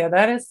chain idea.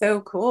 That is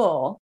so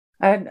cool.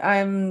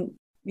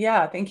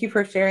 Thank you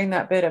for sharing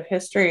that bit of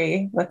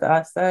history with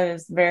us. That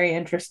is very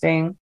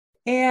interesting.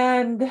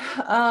 And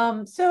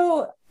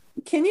so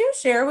can you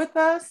share with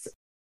us,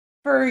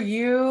 for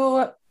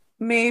you,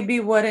 maybe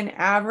what an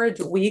average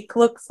week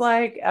looks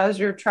like as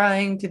you're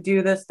trying to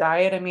do this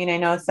diet? I mean, I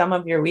know some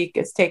of your week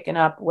is taken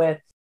up with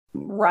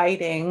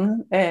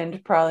writing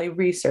and probably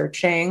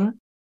researching,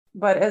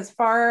 but as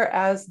far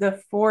as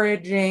the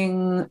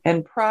foraging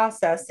and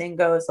processing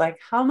goes, like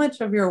how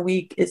much of your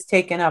week is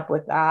taken up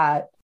with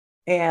that?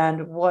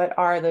 And what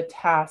are the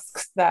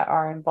tasks that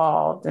are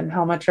involved, and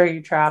how much are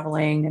you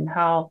traveling, and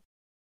how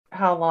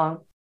long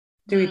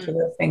do each of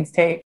those things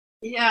take?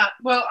 Yeah,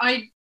 well,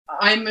 I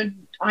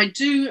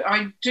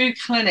do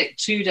clinic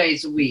 2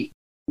 days a week,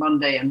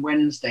 Monday and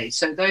Wednesday.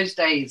 So those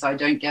days I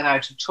don't get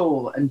out at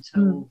all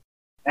until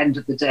end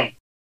of the day.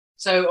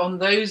 So on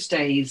those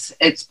days,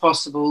 it's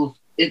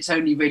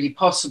only really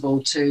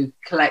possible to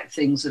collect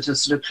things that are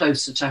sort of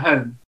closer to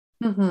home.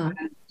 Mm-hmm.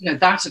 And,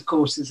 that of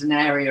course is an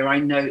area I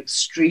know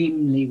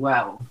extremely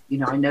well.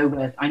 I know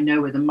where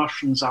the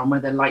mushrooms are and where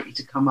they're likely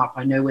to come up.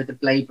 I know where the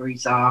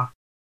blaeberries are.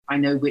 I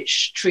know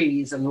which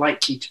trees are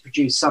likely to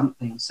produce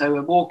something. So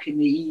a walk in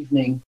the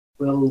evening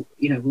will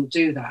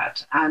do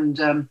that. And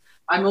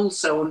I'm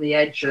also on the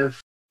edge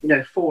of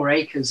 4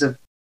 acres of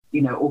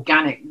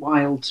organic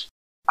wild.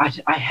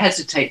 I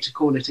hesitate to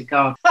call it a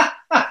garden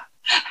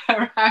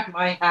around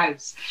my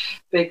house,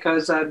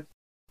 because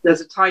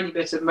there's a tiny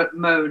bit of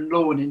mown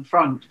lawn in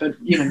front, but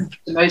to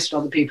most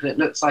other people it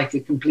looks like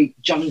a complete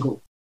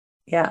jungle.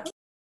 Yeah.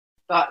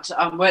 But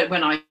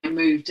when I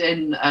moved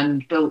in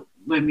and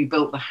when we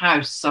built the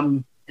house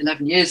some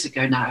 11 years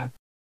ago now,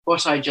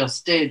 what I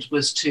just did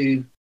was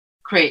to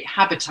create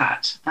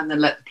habitat and then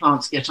let the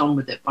plants get on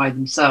with it by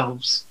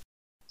themselves.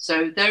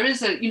 So there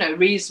is a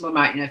reasonable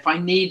amount. If I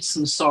need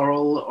some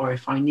sorrel or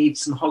if I need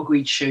some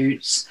hogweed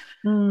shoots,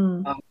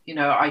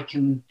 I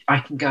can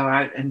go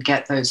out and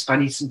get those. If I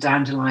need some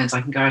dandelions,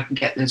 I can go out and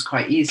get those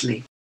quite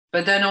easily.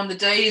 But then on the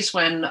days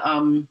when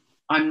I'm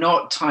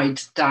not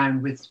tied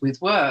down with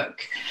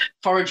work,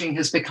 foraging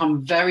has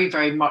become very,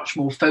 very much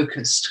more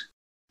focused,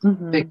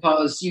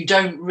 because you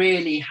don't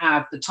really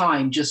have the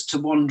time just to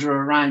wander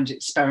around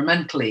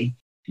experimentally.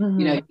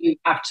 You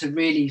have to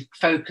really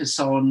focus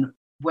on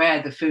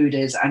where the food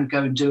is and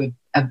go and do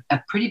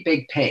a pretty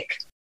big pick,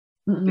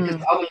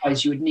 because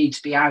otherwise you would need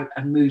to be out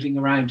and moving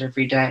around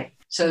every day.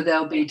 So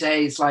there'll be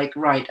days like,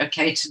 right,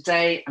 okay,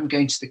 today I'm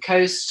going to the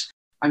coast,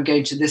 I'm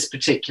going to this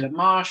particular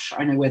marsh,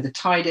 I know where the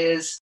tide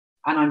is,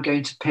 and I'm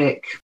going to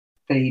pick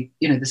the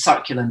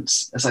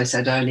succulents, as I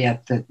said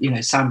earlier, the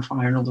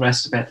samphire and all the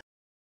rest of it.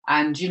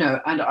 And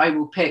I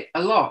will pick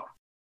a lot.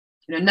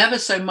 Never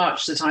so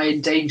much that I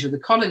endanger the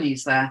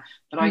colonies there,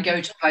 but I go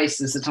to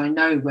places that I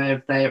know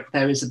where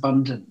there is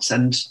abundance,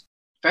 and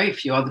very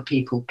few other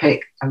people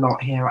pick a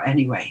lot here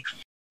anyway.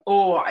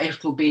 Or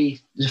it'll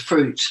be the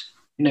fruit,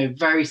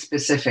 very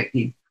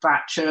specifically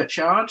Fat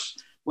Churchyard,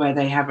 where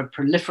they have a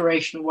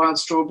proliferation of wild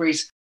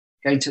strawberries,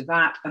 going to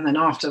that, and then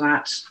after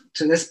that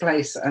to this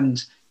place,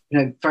 and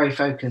very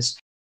focused.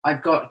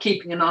 I've got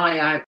keeping an eye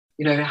out,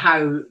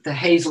 how the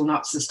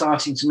hazelnuts are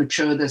starting to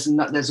mature. There's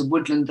a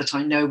woodland that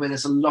I know where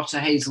there's a lot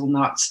of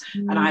hazelnuts,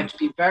 and I have to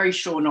be very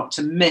sure not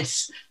to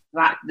miss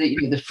that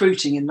the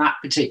fruiting in that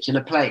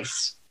particular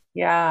place.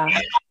 Yeah.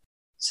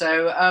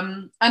 So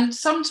and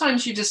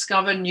sometimes you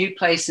discover new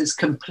places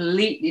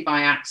completely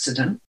by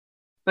accident,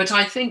 but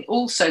I think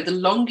also the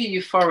longer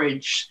you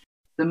forage,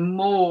 the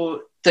more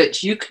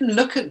that you can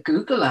look at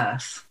Google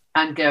Earth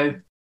and go,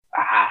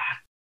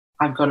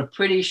 I've got a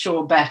pretty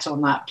sure bet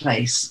on that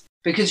place,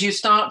 because you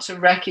start to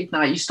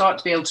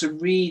be able to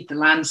read the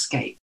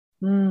landscape.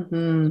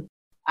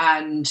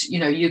 And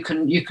you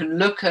can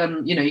look,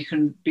 you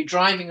can be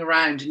driving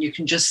around and you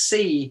can just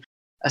see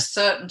a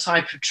certain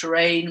type of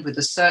terrain with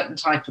a certain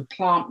type of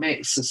plant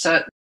mix,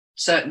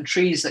 certain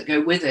trees that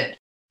go with it,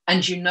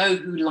 and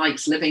who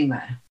likes living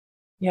there.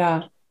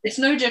 Yeah. It's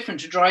no different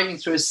to driving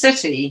through a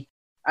city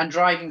and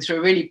driving through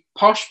a really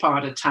posh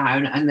part of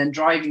town and then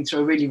driving through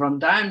a really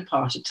run-down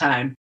part of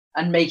town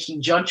and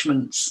making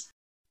judgments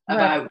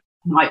about what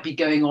might be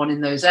going on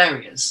in those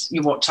areas.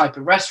 What type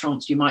of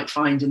restaurants you might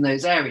find in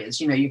those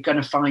areas. You're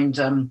going to find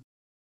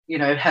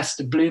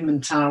Hester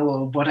Blumenthal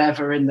or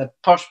whatever in the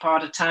posh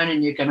part of town,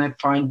 and you're going to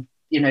find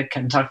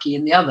Kentucky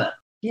in the other.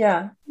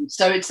 Yeah.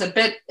 So it's a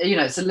bit,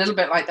 it's a little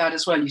bit like that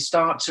as well. You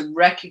start to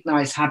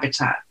recognize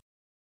habitat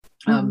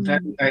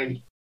very,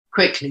 very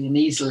quickly and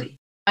easily.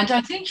 And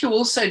I think you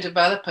also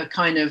develop a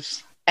kind of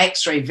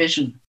X-ray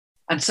vision,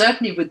 and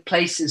certainly with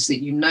places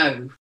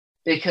that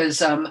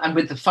because and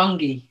with the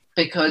fungi,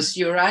 because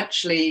you're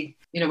actually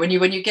when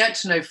you get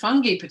to know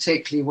fungi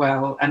particularly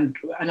well, and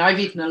I've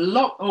eaten a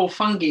lot more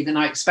fungi than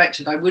I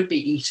expected I would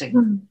be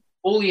eating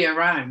all year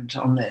round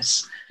on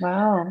this.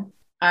 Wow.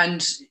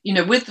 And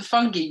with the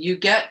fungi you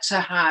get to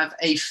have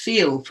a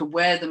feel for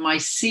where the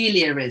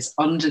mycelia is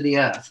under the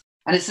earth,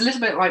 and it's a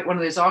little bit like one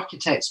of those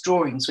architect's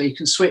drawings where you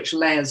can switch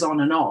layers on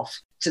and off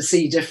to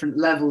see different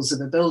levels of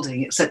a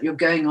building, except you're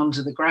going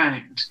onto the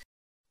ground,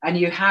 and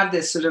you have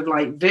this sort of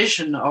like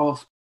vision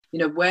of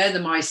where the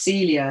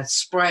mycelia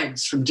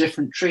spreads from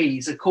different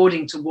trees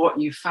according to what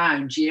you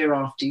found year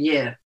after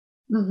year.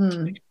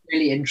 Mm-hmm.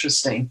 Really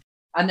interesting.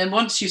 And then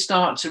once you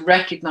start to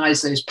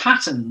recognize those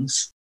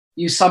patterns,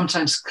 you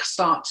sometimes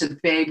start to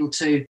be able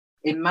to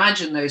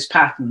imagine those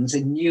patterns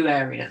in new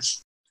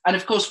areas. And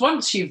of course,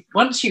 once you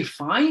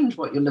find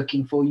what you're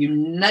looking for, you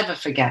never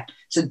forget.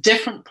 It's a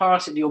different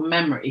part of your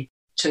memory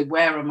to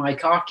where are my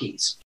car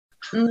keys.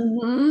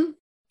 Mm-hmm.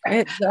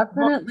 It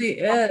definitely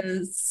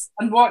is.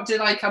 And what did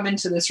I come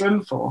into this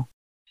room for?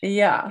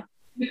 Yeah.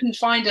 You can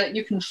find,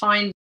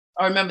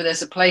 I remember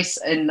there's a place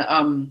in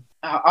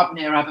up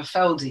near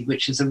Aberfeldy,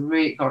 which is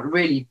got a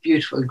really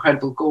beautiful,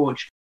 incredible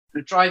gorge.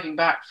 But driving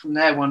back from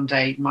there one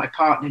day, my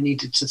partner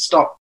needed to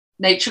stop.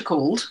 Nature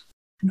called.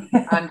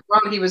 And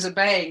while he was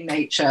obeying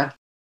nature,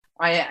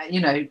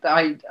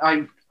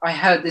 I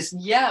heard this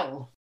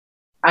yell.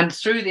 And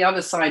through the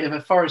other side of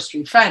a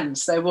forestry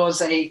fence, there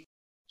was a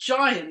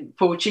giant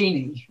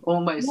porcini,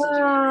 almost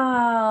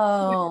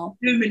wow.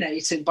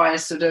 illuminated by a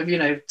sort of,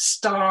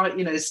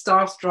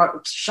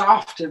 starstruck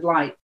shaft of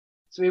light.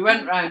 So we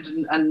went round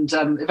and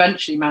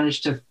eventually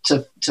managed to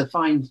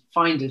find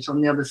it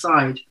on the other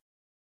side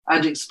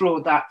and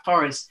explored that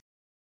forest.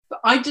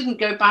 But I didn't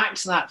go back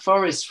to that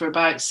forest for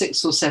about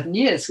 6 or 7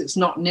 years. It's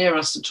not near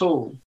us at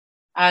all.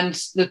 And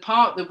the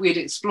part that we'd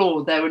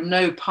explored, there were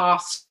no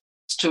paths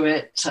to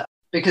it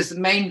because the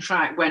main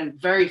track went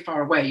very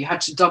far away. You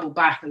had to double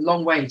back a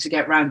long way to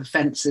get around the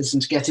fences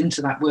and to get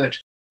into that wood.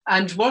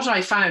 And what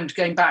I found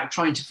going back,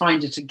 trying to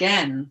find it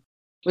again,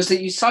 was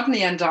that you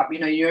suddenly end up,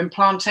 you're in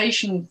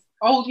plantation,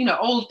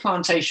 old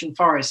plantation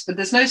forest, but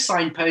there's no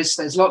signposts.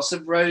 There's lots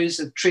of rows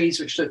of trees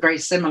which look very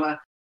similar.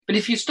 But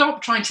if you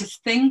stop trying to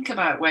think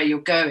about where you're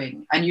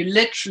going and you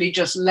literally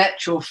just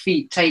let your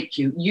feet take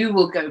you, you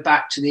will go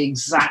back to the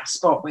exact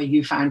spot where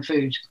you found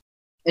food.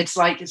 It's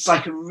like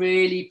a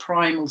really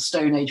primal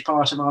Stone Age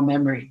part of our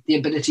memory, the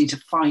ability to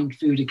find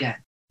food again.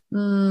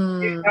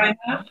 Mm.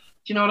 Do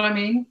you know what I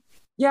mean?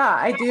 Yeah,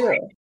 I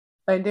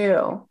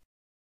do.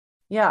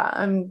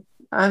 Yeah,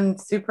 I'm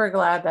super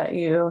glad that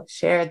you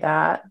shared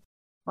that.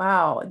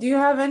 Wow. Do you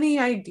have any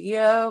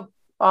idea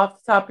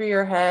off the top of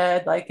your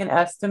head, like an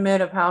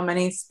estimate of how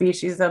many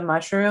species of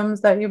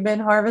mushrooms that you've been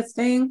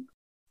harvesting?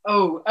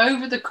 Oh,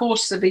 over the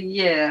course of a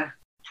year,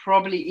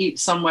 probably eat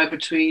somewhere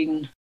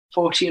between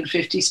 40 and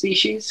 50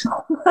 species.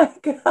 Oh my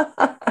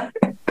God.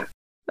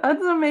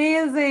 That's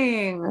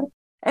amazing.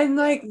 And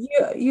like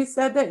you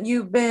said that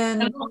you've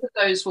been... And all of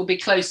those will be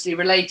closely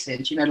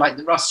related, like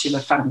the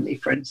Russula family,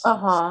 for instance.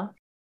 Uh-huh.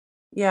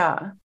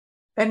 Yeah.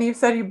 And you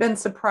said you've been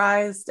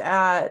surprised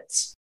at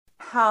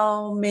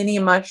how many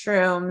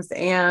mushrooms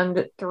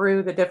and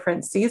through the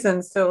different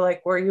seasons. So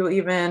like, were you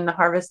even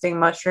harvesting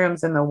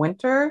mushrooms in the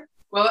winter?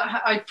 Well,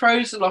 I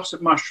froze a lot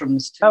of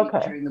mushrooms to eat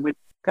during the winter.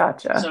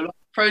 Gotcha. So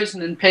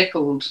frozen and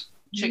pickled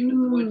chicken of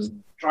the woods,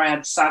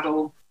 dryad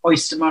saddle,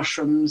 oyster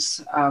mushrooms.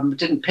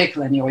 Didn't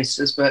pickle any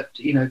oysters, but,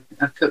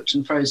 cooked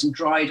and frozen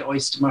dried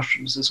oyster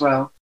mushrooms as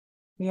well.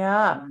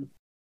 Yeah.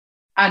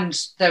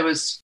 And there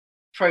was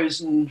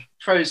frozen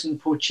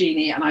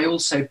porcini, and I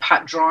also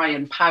dry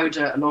and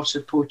powder a lot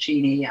of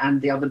porcini and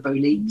the other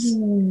boletes.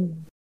 You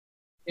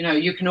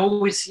can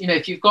always,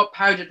 if you've got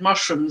powdered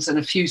mushrooms and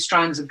a few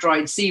strands of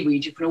dried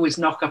seaweed, you can always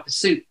knock up a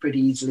soup pretty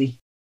easily.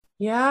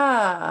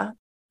 Yeah,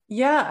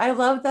 I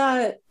love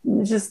that.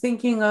 Just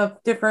thinking of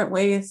different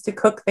ways to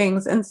cook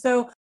things. And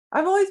so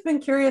I've always been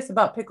curious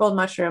about pickled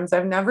mushrooms.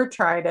 I've never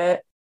tried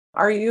it.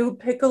 Are you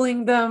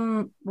pickling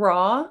them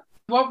raw?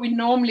 What we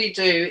normally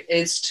do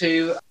is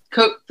to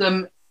cook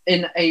them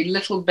in a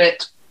little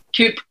bit,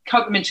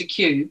 cut them into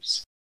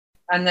cubes,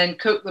 and then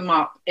cook them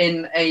up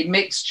in a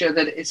mixture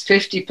that is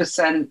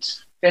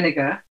 50%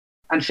 vinegar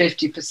and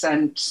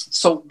 50%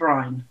 salt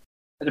brine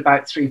at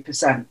about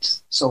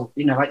 3% salt,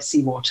 like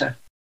seawater.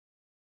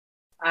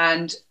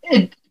 And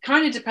it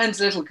kind of depends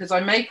a little because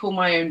I make all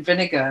my own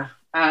vinegar,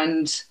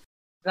 and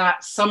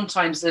that's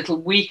sometimes a little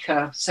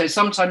weaker. So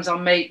sometimes I'll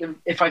make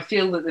them, if I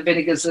feel that the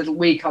vinegar's a little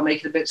weak, I'll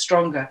make it a bit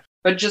stronger.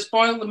 But just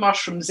boil the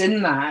mushrooms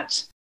in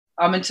that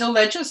until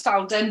they're just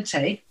al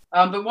dente.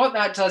 But what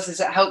that does is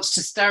it helps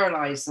to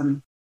sterilize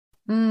them.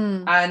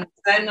 And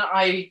then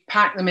I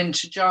pack them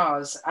into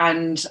jars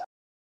and,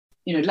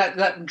 let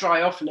them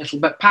dry off a little,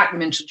 but pack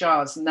them into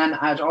jars and then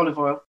add olive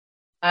oil.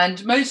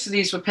 And most of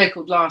these were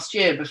pickled last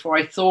year before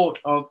I thought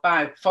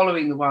about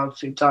following the wild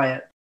food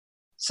diet.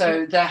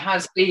 So there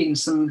has been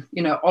some,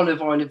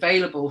 olive oil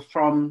available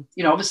from,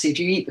 obviously if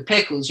you eat the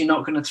pickles, you're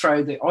not going to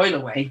throw the oil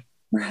away.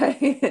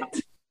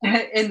 Right.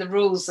 In the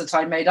rules that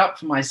I made up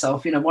for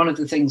myself, one of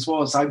the things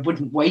was I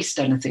wouldn't waste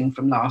anything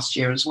from last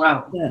year as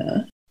well.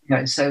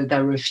 Yeah. So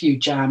there were a few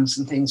jams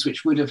and things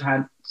which would have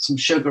had some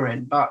sugar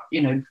in, but,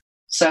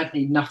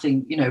 certainly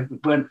nothing, we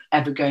weren't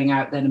ever going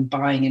out then and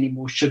buying any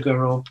more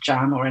sugar or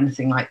jam or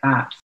anything like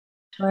that.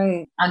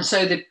 Right. And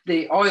so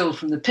the oil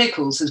from the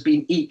pickles has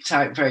been eked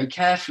out very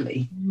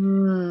carefully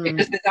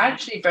because there's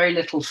actually very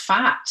little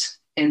fat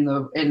in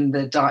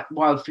the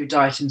wild food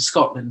diet in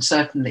Scotland,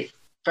 certainly.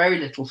 Very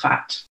little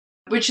fat.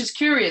 Which is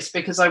curious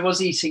because I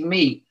was eating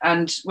meat.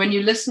 And when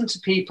you listen to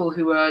people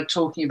who are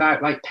talking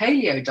about like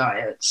paleo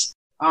diets,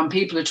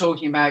 People are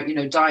talking about,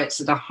 diets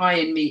that are high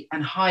in meat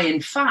and high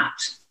in fat.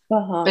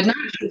 Uh-huh. But in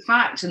actual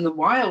fact, in the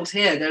wild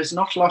here, there's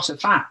not a lot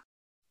of fat.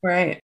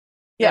 Right.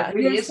 Yeah, There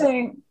really you're isn't.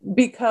 saying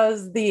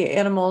because the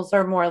animals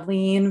are more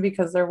lean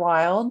because they're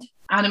wild.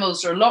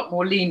 Animals are a lot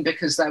more lean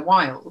because they're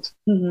wild.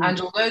 Mhm. And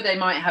although they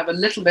might have a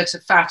little bit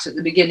of fat at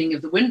the beginning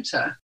of the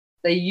winter,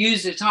 they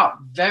use it up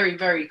very,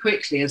 very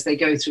quickly as they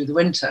go through the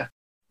winter.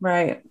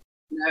 Right.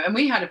 And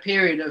we had a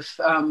period of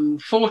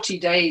 40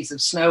 days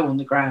of snow on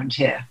the ground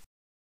here.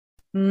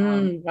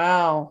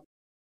 Wow.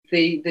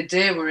 The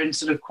deer were in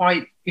sort of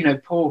quite,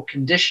 poor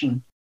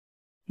condition.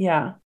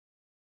 Yeah.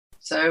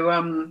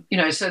 So,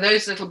 so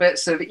those little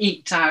bits of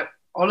eked out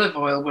olive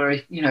oil were,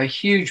 a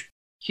huge,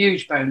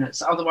 huge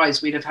bonus.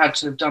 Otherwise, we'd have had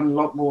to have done a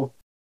lot more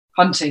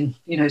hunting,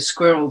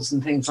 squirrels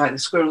and things like the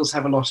squirrels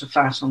have a lot of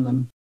fat on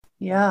them.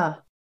 Yeah.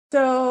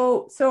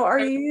 So are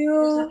you? It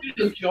was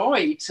a real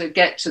joy to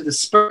get to the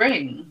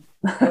spring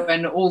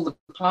when all the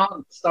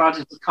plants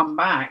started to come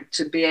back,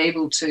 to be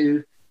able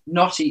to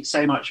not eat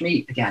so much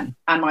meat again.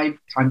 And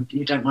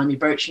you don't mind me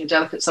broaching a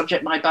delicate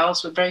subject, my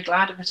bowels were very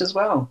glad of it as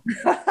well.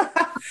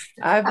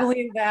 I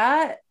believe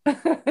that.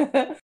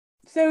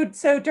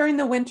 So during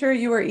the winter,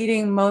 you were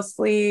eating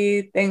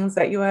mostly things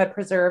that you had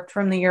preserved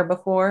from the year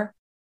before?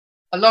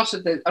 A lot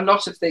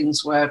of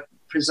things were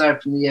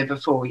preserved from the year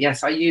before.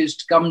 Yes, I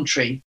used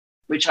Gumtree,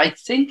 which I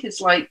think is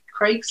like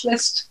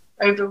Craigslist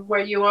over where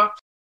you are,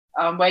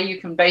 where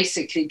you can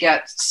basically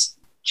get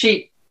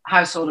cheap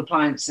household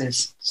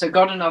appliances. So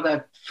got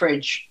another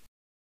fridge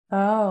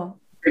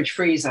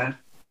freezer,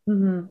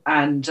 mm-hmm.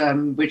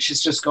 and which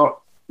has just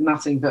got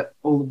nothing but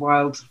all the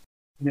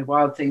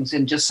wild things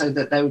in, just so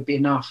that there would be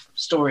enough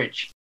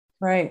storage.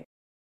 Right.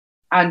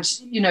 And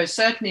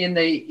certainly in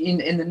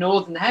the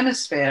northern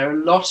hemisphere,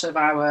 a lot of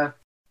our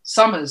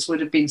summers would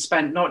have been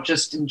spent not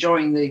just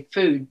enjoying the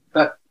food,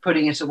 but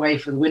putting it away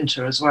for the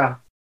winter as well.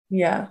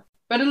 Yeah.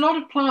 But a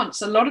lot of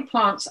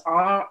plants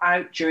are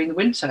out during the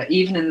winter,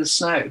 even in the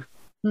snow.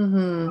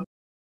 Mm-hmm.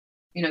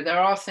 There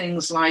are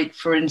things like,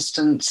 for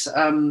instance,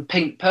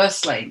 pink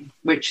purslane,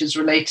 which is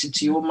related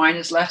to your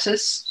miner's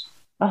lettuce.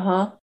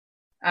 Uh-huh.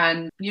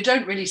 And you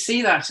don't really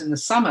see that in the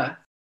summer.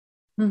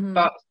 Mm-hmm.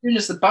 But as soon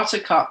as the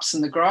buttercups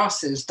and the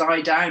grasses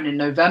die down in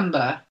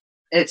November,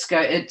 it's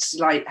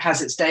like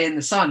has its day in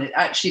the sun. It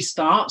actually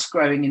starts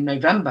growing in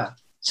November.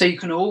 So you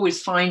can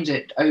always find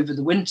it over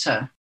the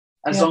winter,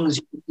 as long as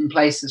you're in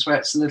places where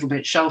it's a little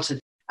bit sheltered.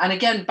 And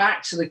again,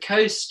 back to the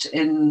coast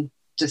in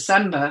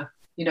December,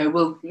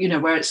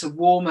 where it's a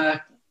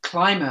warmer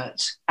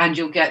climate, and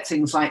you'll get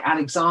things like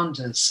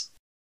Alexanders.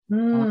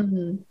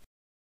 Mm-hmm.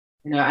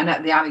 And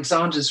at the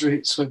Alexander's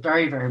roots were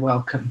very, very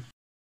welcome.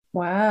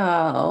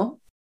 Wow.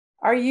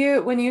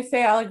 When you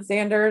say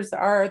Alexanders,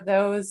 are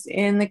those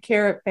in the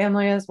carrot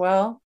family as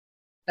well?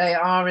 They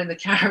are in the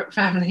carrot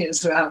family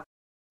as well.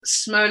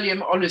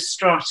 Smolium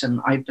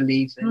olustratum, I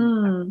believe.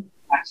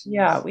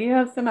 Yeah, we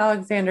have some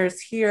Alexanders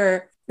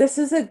here. This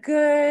is a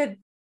good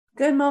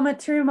moment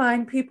to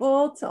remind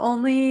people to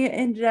only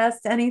ingest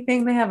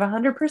anything they have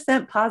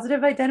 100%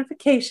 positive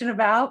identification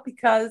about,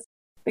 because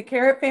the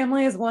carrot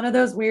family is one of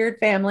those weird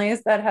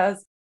families that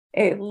has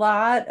a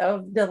lot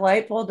of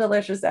delightful,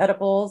 delicious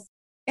edibles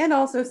and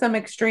also some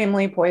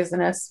extremely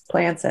poisonous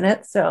plants in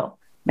it. So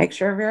make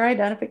sure of your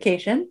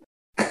identification.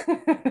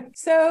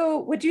 So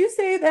would you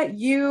say that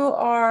you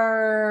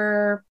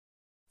are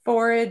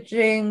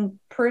foraging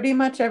pretty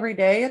much every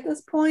day at this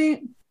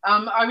point?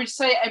 I would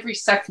say every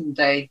second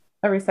day.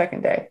 Every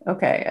second day.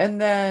 Okay. And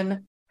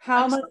then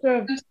how much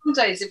of some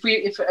days,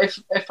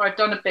 if I've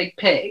done a big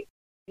pick,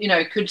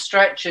 could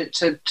stretch it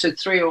to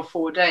 3 or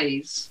 4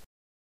 days.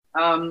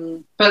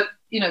 But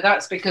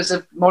that's because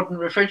of modern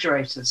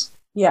refrigerators.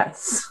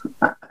 Yes.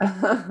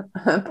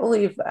 I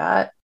believe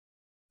that.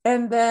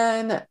 And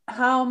then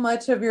how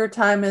much of your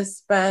time is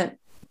spent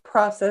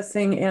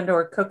processing and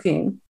or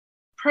cooking?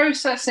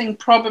 Processing,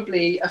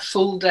 probably a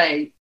full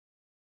day.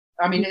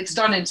 I mean, it's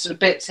done in sort of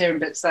bits here and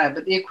bits there,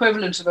 but the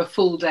equivalent of a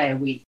full day a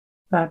week.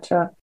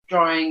 Gotcha.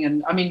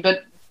 Drying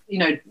but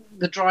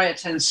the dryer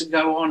tends to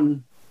go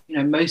on,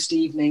 most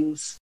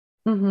evenings.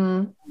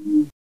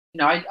 Mm-hmm.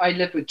 I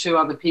live with 2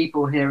 other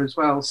people here as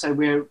well, so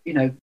we're,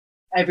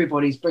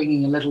 everybody's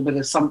bringing a little bit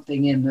of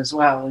something in as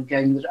well. And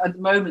going, at the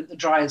moment, the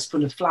dryer's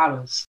full of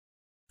flowers.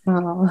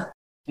 Oh.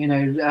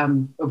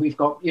 We've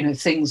got,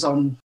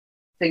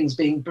 things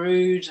being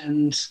brewed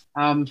and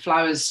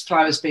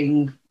flowers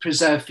being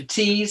preserved for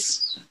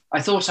teas.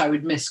 I thought I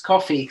would miss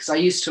coffee, because I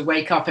used to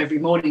wake up every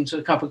morning to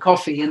a cup of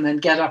coffee and then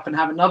get up and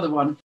have another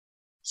one.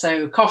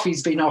 So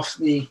coffee's been off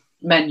the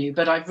menu,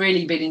 but I've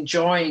really been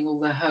enjoying all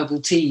the herbal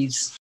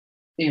teas,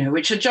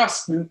 which are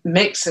just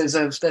mixes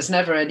of, there's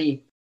never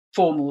any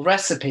formal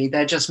recipe.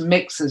 They're just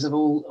mixes of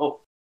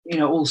all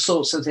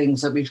sorts of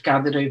things that we've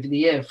gathered over the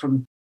year,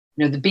 from,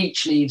 the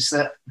beech leaves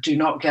that do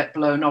not get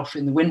blown off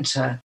in the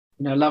winter.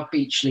 Love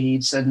beech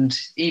leaves, and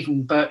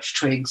even birch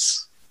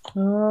twigs.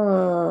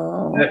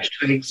 Oh. Birch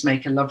twigs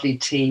make a lovely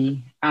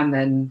tea. And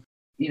then,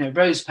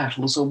 rose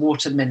petals or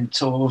water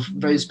mint or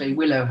rose bay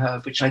willow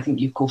herb, which I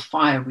think you call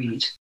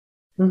fireweed.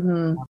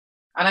 Mm-hmm.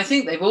 And I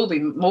think they've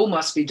all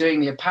must be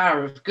doing me a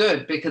power of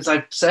good, because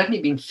I've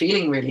certainly been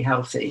feeling really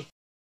healthy.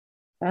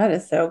 That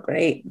is so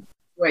great.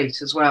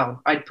 Weight as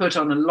well. I'd put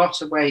on a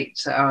lot of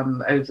weight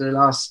over the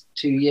last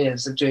 2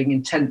 years of doing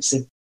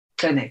intensive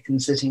clinic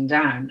and sitting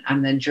down,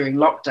 and then during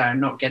lockdown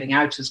not getting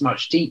out as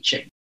much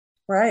teaching.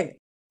 Right.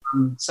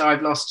 So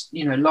I've lost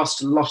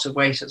a lot of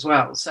weight as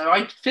well. So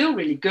I feel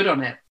really good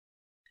on it.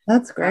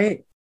 That's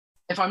great.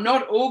 If I'm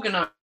not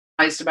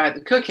organized about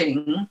the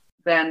cooking,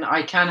 then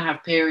I can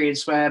have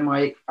periods where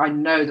I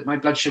know that my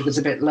blood sugar is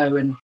a bit low,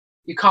 and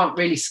you can't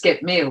really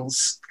skip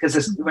meals,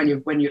 because when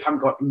you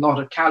haven't got a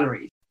lot of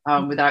calories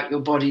without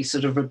your body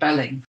sort of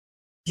rebelling.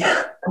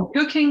 Yeah.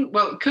 Cooking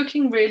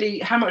really,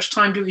 how much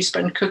time do we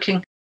spend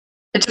cooking?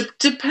 It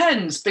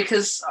depends,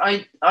 because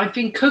I've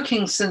been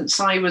cooking since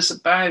I was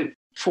about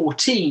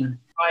 14.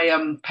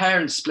 My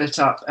parents split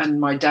up and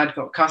my dad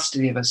got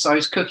custody of us, so I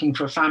was cooking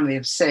for a family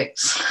of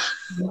 6.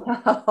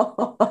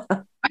 Wow.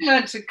 I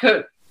learned to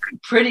cook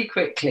pretty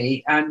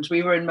quickly, and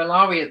we were in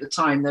Malawi at the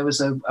time. There was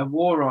a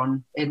war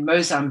on in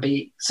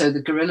Mozambique, so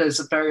the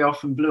guerrillas very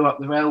often blew up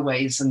the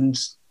railways, and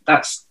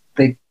that's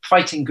the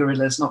fighting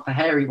guerrillas, not the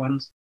hairy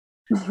ones.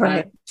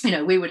 Right.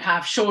 We would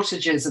have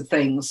shortages of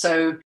things,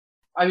 so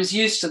I was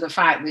used to the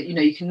fact that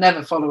you can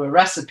never follow a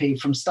recipe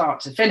from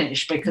start to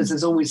finish, because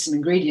there's always some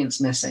ingredients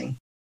missing.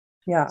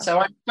 Yeah. So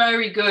I'm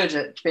very good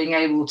at being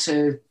able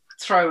to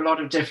throw a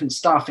lot of different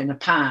stuff in a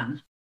pan.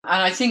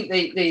 And I think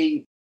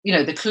the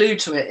clue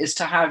to it is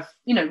to have,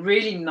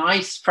 really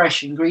nice,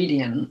 fresh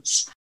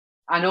ingredients,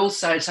 and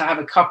also to have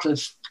a couple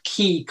of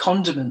key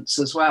condiments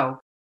as well.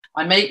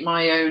 I make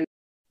my own,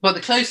 the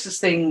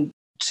closest thing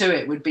to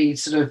it would be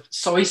sort of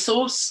soy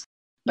sauce,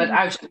 but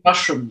out of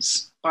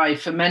mushrooms, by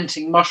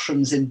fermenting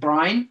mushrooms in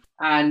brine.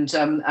 And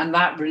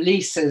that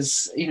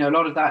releases, a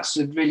lot of that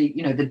sort of really,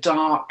 the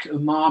dark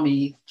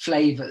umami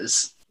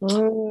flavors.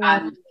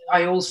 And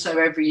I also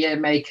every year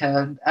make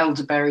a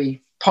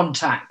elderberry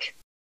pontac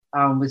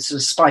with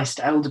sort of spiced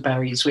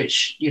elderberries,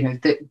 which,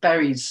 the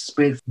berries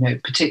with,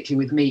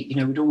 particularly with meat,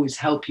 would always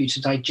help you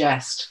to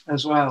digest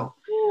as well.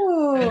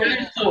 And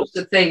those sorts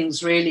of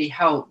things really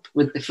help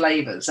with the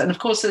flavors. And of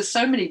course, there's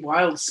so many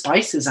wild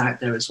spices out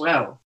there as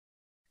well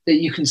that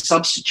you can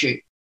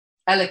substitute.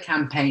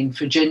 Elecampane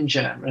for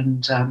ginger,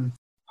 and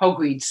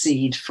hogweed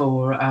seed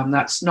for,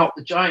 that's not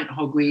the giant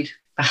hogweed,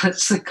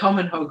 that's the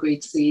common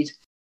hogweed seed.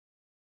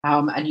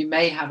 And you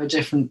may have a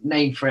different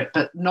name for it,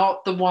 but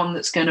not the one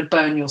that's going to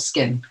burn your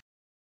skin.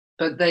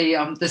 But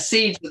the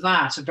seeds of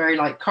that are very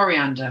like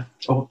coriander,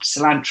 or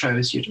cilantro,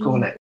 as you'd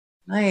call it.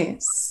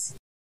 Nice.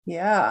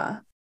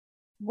 Yeah.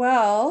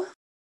 Well,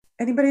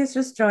 anybody who's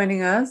just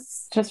joining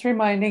us, just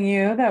reminding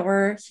you that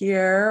we're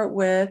here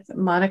with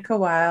Monica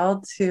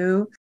Wild,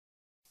 who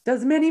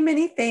does many,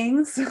 many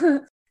things.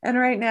 And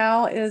right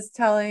now is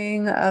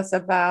telling us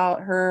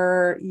about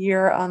her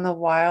year on the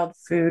wild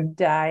food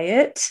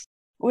diet,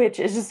 which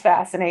is just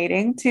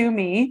fascinating to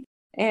me.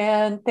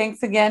 And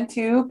thanks again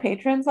to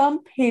patrons on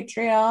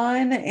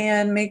Patreon,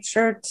 and make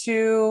sure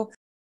to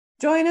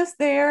join us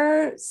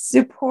there,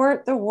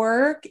 support the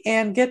work,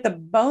 and get the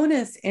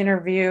bonus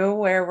interview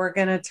where we're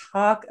going to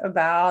talk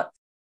about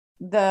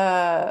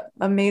the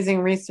amazing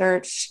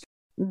research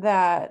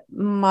that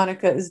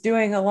Monica is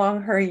doing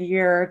along her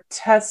year,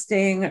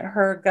 testing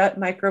her gut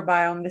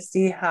microbiome to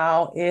see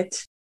how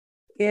it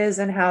is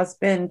and has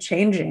been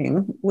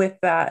changing with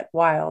that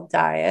wild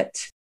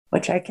diet,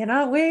 which I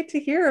cannot wait to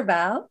hear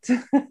about.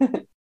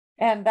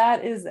 And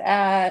that is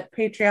at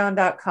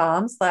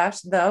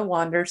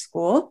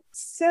patreon.com/thewanderschool.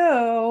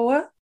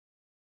 So,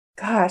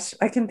 gosh,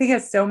 I can think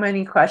of so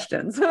many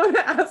questions I want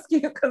to ask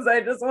you, because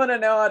I just want to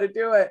know how to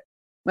do it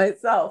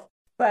myself.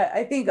 But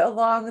I think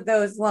along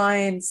those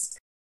lines,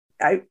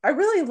 I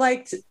really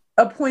liked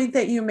a point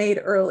that you made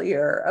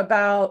earlier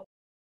about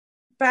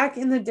back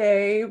in the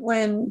day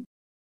when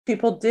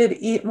people did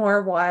eat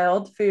more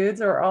wild foods,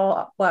 or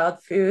all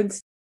wild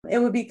foods. It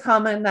would be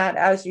common that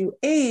as you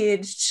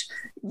aged,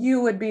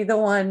 you would be the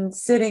one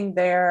sitting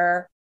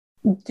there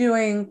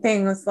doing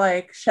things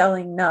like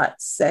shelling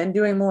nuts and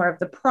doing more of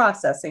the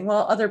processing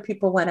while other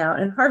people went out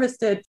and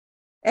harvested.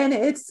 And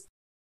it's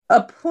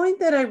a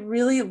point that I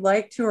really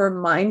like to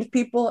remind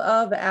people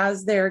of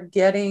as they're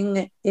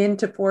getting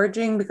into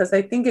foraging, because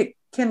I think it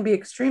can be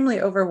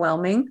extremely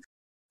overwhelming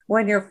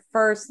when you're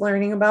first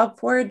learning about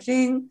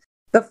foraging.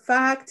 The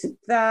fact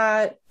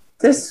that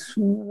this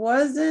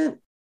wasn't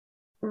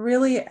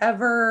really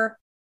ever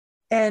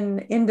an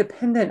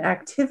independent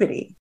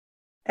activity.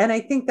 And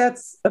I think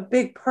that's a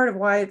big part of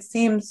why it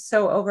seems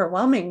so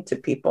overwhelming to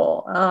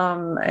people,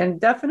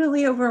 and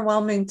definitely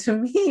overwhelming to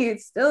me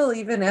still,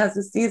 even as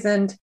a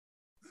seasoned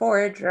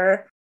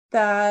forager,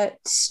 that,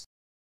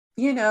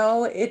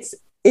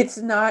 it's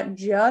not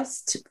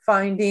just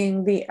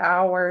finding the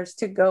hours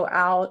to go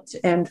out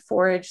and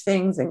forage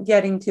things and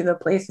getting to the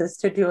places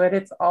to do it.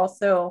 It's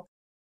also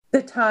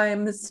the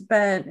time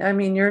spent. I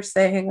mean, you're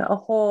saying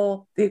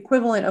the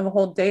equivalent of a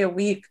whole day a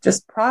week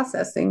just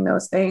processing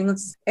those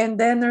things. And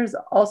then there's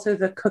also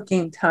the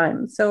cooking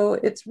time. So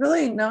it's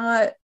really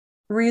not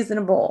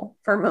reasonable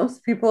for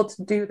most people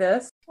to do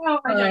this. Well,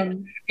 I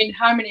mean,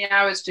 how many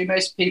hours a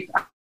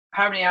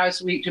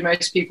week do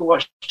most people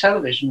watch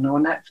television or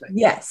Netflix?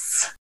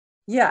 Yes.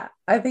 Yeah,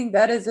 I think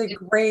that is a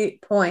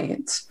great point.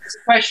 It's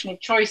a question of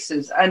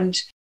choices.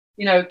 And,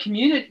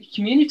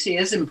 community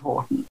is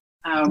important.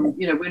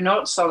 We're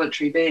not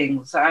solitary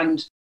beings.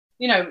 And,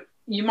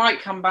 you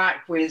might come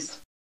back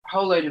with a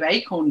whole load of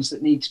acorns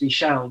that need to be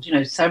shelled,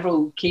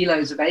 several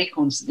kilos of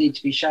acorns that need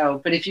to be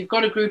shelled. But if you've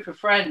got a group of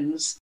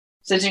friends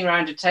sitting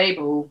around a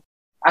table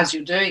as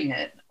you're doing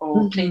it,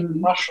 or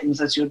cleaning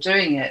mushrooms as you're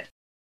doing it,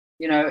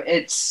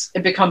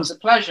 it becomes a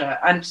pleasure.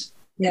 And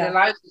it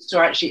allows us to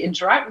actually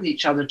interact with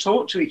each other,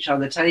 talk to each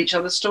other, tell each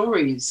other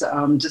stories,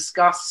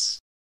 discuss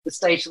the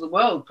state of the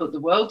world, put the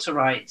world to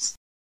rights,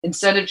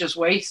 instead of just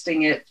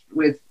wasting it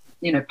with,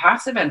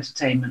 passive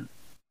entertainment.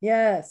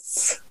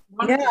 Yes.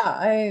 Yeah,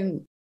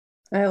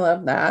 I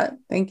love that.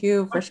 Thank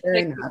you for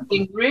sharing that. What's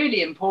been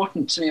really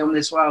important to me on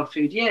this Wild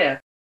Food Year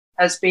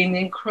has been the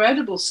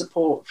incredible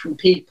support from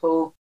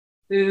people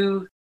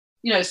who,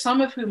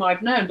 some of whom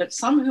I've known, but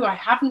some who I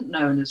haven't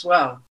known as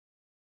well,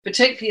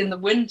 particularly in the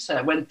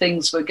winter when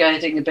things were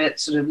getting a bit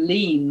sort of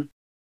lean.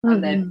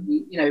 And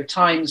then,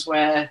 times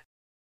where,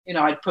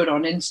 I'd put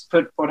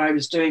what I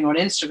was doing on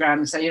Instagram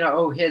and say,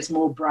 here's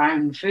more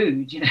brown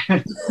food,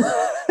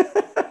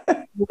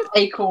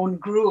 acorn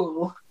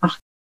gruel.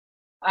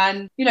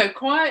 And,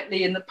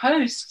 quietly in the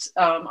post,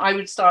 I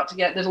would start to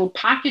get little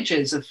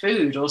packages of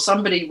food, or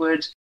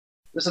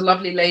there's a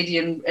lovely lady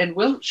in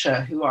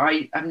Wiltshire who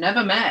I've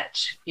never met,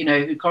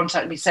 who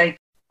contacted me saying,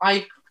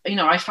 I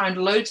found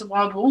loads of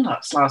wild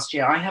walnuts last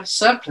year. I have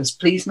surplus.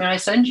 Please, may I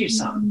send you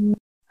some?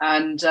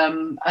 And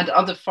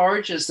other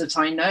foragers that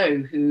I know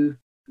who,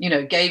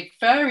 gave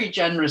very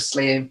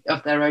generously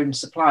of their own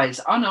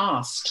supplies,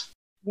 unasked.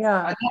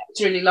 Yeah. And that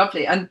was really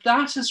lovely. And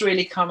that has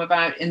really come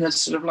about in the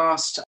sort of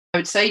last, I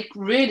would say,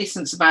 really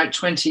since about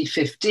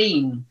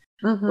 2015,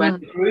 when a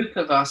group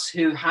of us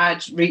who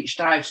had reached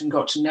out and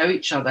got to know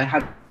each other,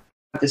 had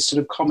this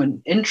sort of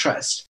common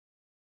interest,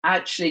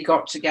 actually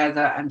got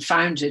together and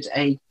founded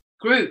a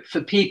group for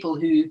people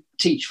who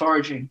teach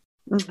foraging.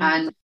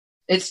 And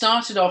it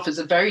started off as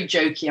a very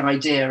jokey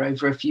idea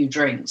over a few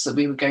drinks that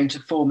we were going to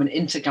form an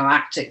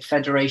intergalactic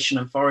federation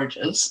of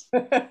foragers.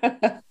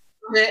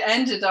 It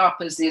ended up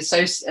as the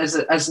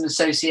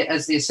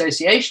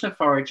Association of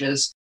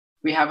Foragers.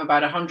 We have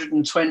about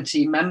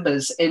 120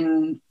 members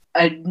in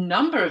a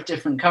number of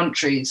different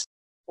countries,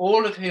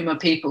 all of whom are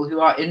people who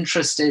are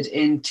interested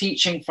in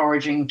teaching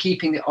foraging,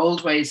 keeping the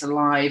old ways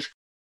alive,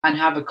 and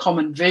have a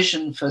common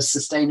vision for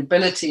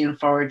sustainability in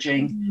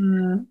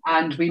foraging.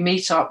 And we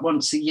meet up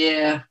once a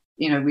year.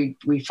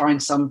 We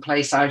find some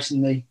place out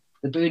in the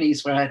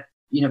boonies where,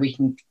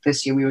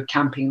 this year we were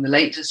camping in the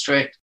Lake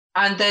District.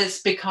 And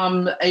there's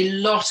become a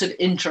lot of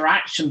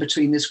interaction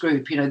between this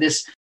group,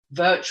 this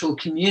virtual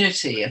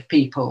community of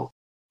people.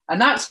 And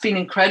that's been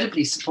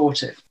incredibly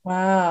supportive.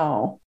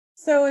 Wow.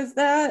 So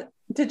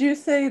did you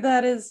say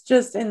that is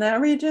just in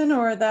that region,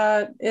 or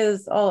that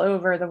is all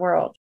over the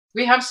world?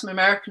 We have some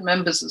American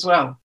members as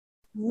well.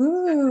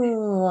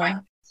 Ooh. I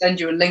can send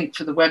you a link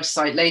for the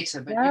website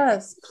later. But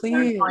yes,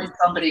 please. Find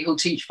somebody who'll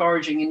teach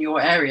foraging in your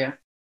area.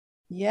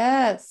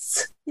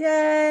 Yes.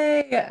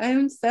 Yay.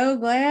 I'm so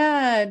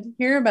glad to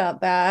hear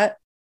about that.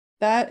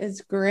 That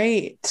is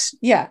great.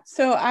 Yeah.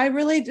 So I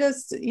really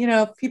just,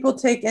 if people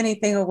take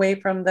anything away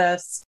from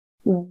this,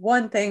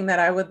 one thing that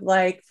I would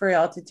like for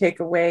y'all to take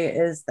away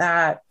is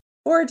that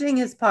foraging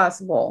is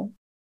possible,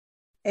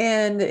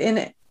 and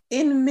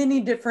in many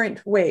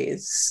different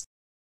ways,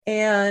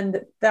 and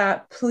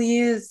that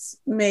please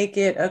make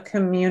it a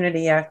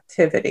community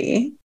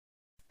activity,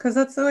 because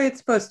that's the way it's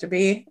supposed to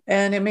be,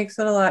 and it makes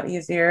it a lot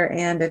easier,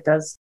 and it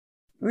does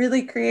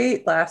really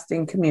create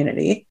lasting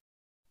community.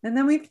 And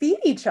then we feed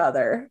each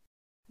other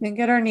and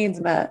get our needs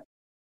met.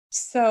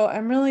 So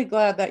I'm really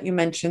glad that you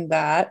mentioned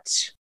that.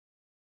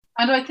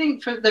 And I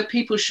think that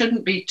people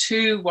shouldn't be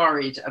too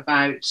worried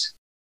about,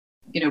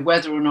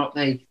 whether or not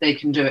they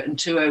can do it, and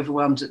too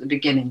overwhelmed at the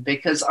beginning,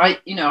 because I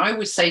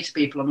always say to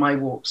people on my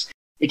walks,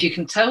 if you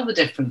can tell the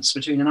difference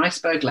between an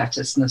iceberg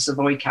lettuce and a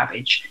Savoy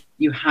cabbage,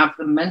 you have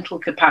the mental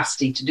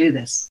capacity to do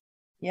this.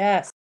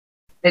 Yes.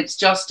 It's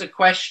just a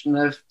question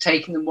of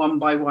taking them one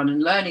by one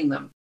and learning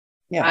them.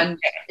 Yeah. And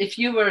if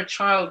you were a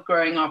child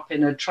growing up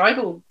in a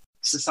tribal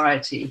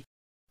society,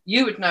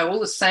 you would know all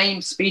the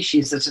same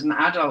species that an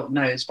adult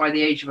knows by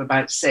the age of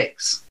about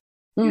 6.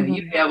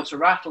 You'd be able to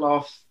rattle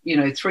off,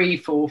 3,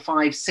 4,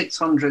 5,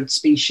 600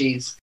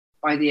 species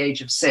by the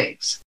age of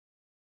 6.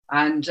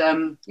 And,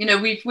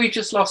 we've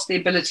just lost the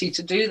ability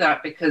to do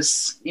that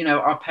because,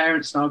 our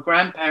parents and our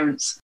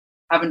grandparents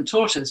haven't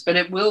taught us, but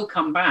it will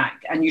come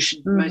back, and you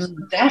should most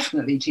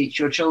definitely teach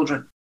your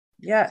children.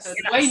 Yes. So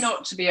the way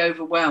not to be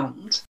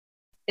overwhelmed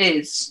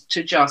is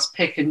to just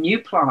pick a new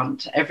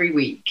plant every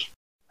week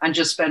and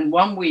just spend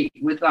 1 week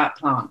with that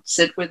plant.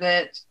 Sit with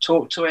it,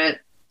 talk to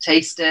it,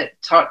 taste it,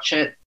 touch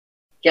it,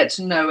 get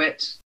to know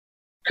it,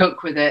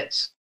 cook with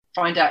it,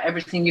 find out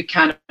everything you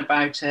can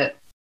about it,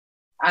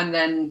 and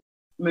then,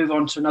 move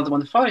on to another one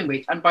the following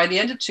week. And by the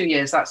end of 2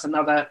 years, that's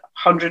another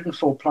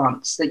 104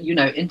 plants that you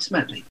know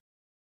intimately.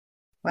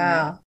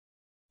 Wow.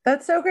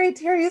 That's so great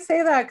to hear you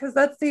say that, because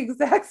that's the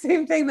exact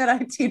same thing that I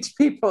teach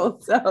people.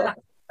 So,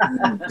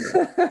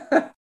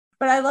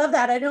 but I love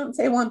that. I don't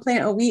say one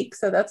plant a week.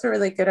 So that's a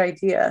really good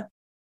idea.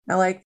 I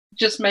like.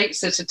 Just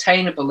makes it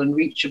attainable and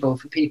reachable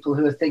for people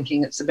who are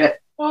thinking it's a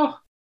bit,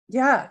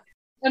 yeah.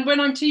 And when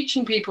I'm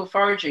teaching people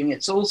foraging,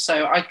 it's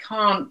also, I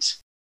can't,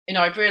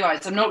 I've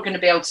realized I'm not going to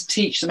be able to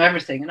teach them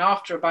everything. And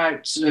after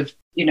about sort of,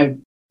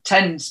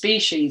 10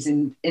 species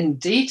in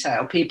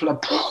detail, people are,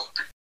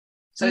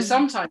 so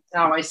sometimes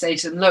now I say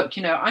to them, look,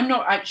 I'm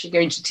not actually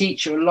going to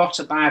teach you a lot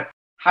about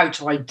how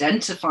to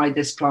identify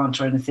this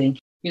plant or anything.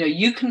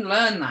 You can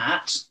learn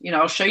that,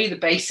 I'll show you the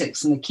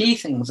basics and the key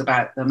things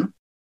about them.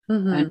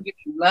 And you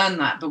can learn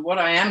that. But what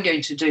I am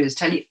going to do is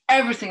tell you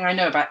everything I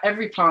know about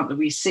every plant that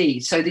we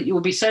see, so that you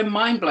will be so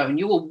mind blown.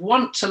 You will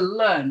want to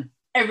learn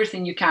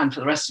everything you can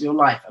for the rest of your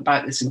life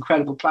about this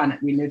incredible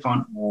planet we live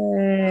on.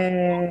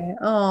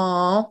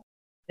 Oh,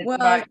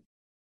 well,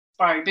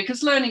 inspiring,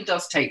 because learning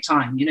does take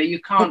time. You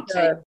can't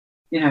take,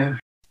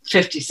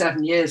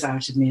 57 years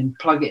out of me and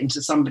plug it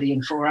into somebody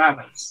in 4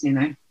 hours,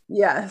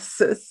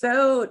 Yes,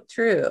 so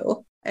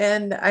true.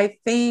 And I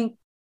think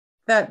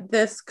that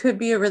this could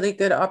be a really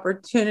good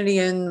opportunity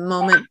and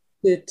moment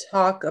to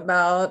talk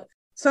about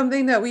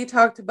something that we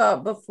talked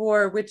about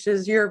before, which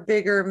is your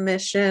bigger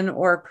mission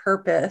or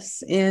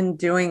purpose in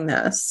doing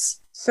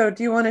this. So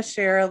do you want to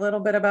share a little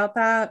bit about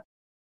that?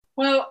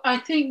 Well, I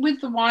think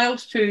with the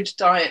wild food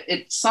diet,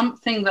 it's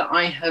something that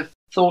I have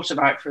thought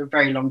about for a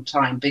very long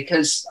time,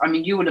 because,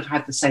 you would have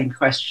had the same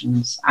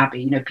questions,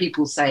 Abby.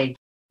 People say,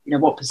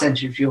 what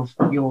percentage of your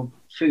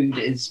food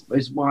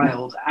is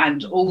wild?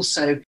 And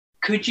also,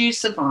 could you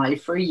survive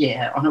for a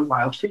year on a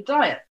wild food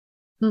diet?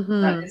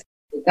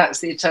 That's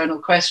the eternal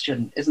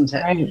question, isn't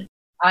it? Right.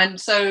 And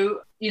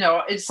so,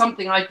 it's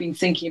something I've been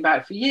thinking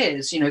about for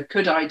years.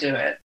 Could I do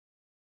it?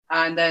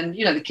 And then,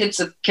 the kids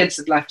have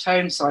left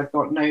home, so I've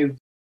got no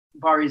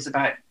worries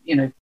about,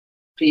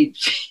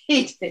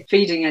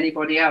 feeding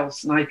anybody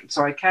else, and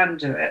so I can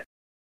do it.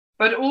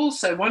 But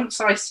also, once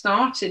I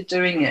started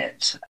doing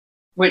it,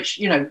 which,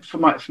 for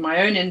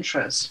my own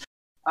interest,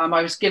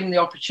 I was given the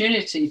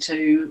opportunity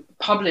to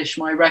publish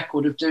my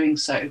record of doing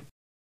so.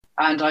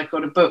 And I've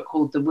got a book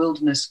called The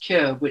Wilderness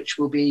Cure, which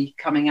will be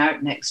coming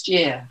out next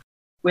year,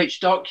 which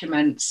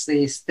documents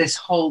this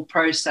whole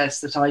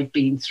process that I've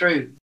been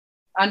through.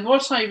 And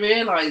what I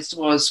realized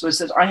was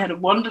that I had a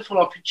wonderful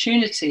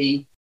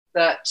opportunity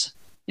that,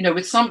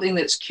 with something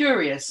that's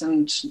curious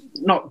and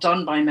not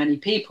done by many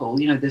people,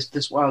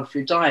 this wild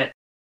food diet,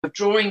 of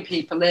drawing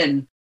people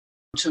in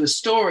to a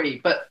story,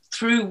 but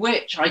through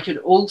which I could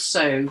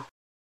also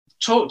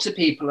talk to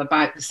people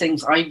about the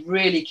things I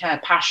really care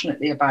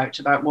passionately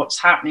about what's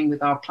happening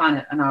with our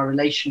planet and our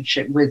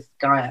relationship with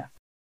Gaia.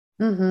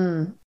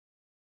 And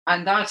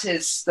that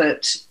is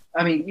that,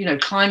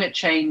 climate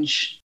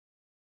change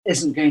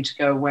isn't going to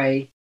go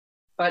away,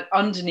 but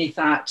underneath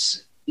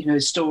that,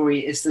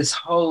 story is this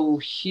whole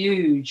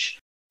huge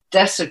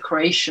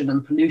desecration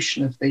and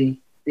pollution of the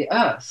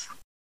earth.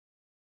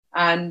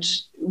 And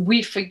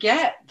we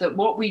forget that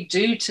what we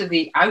do to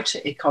the outer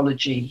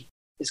ecology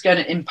is going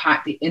to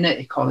impact the inner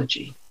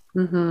ecology.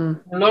 A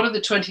lot of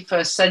the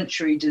 21st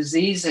century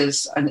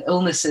diseases and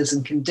illnesses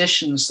and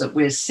conditions that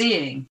we're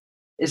seeing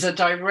is a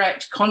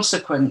direct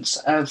consequence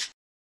of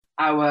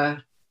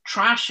our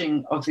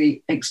trashing of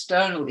the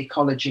external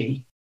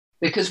ecology,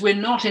 because we're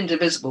not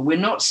indivisible, we're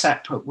not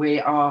separate, we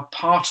are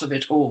part of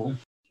it all.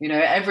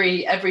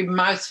 Every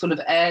mouthful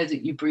of air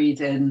that you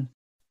breathe in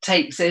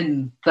takes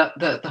in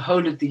the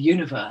whole of the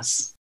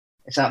universe.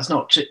 If that's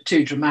not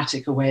too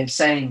dramatic a way of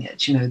saying it,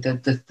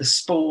 the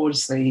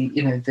spores,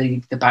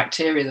 the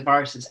bacteria, the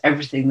viruses,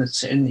 everything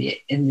that's in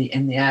the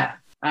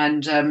air.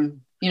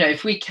 And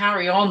if we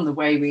carry on the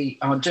way we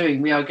are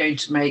doing, we are going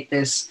to make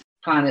this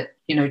planet,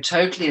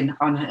 totally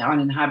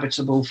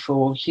uninhabitable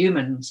for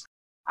humans,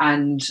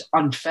 and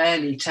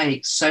unfairly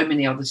take so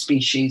many other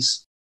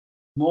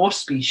more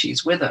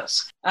species with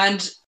us.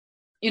 And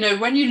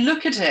when you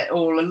look at it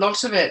all, a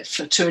lot of it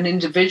to an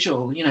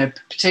individual,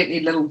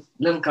 particularly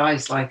little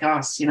guys like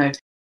us,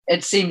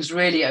 it seems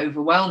really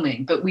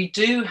overwhelming. But we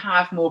do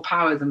have more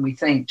power than we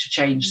think to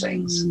change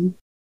things.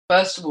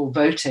 First of all,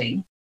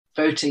 voting,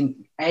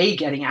 A,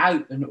 getting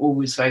out and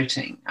always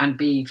voting, and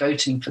B,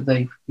 voting for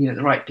the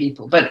right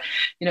people. But,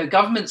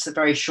 governments are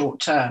very short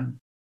term,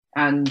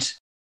 and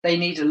they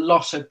need a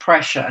lot of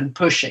pressure and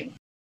pushing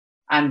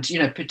and,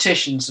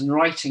 petitions and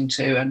writing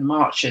to and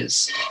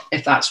marches,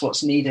 if that's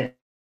what's needed.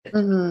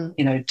 To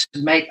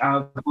make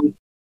our voice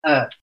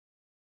heard.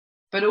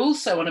 But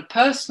also on a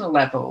personal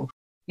level,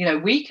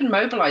 we can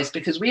mobilize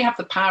because we have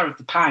the power of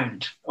the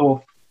pound,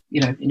 or,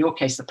 in your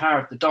case, the power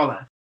of the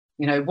dollar.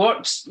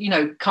 What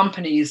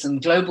companies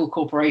and global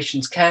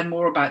corporations care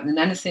more about than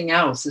anything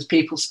else is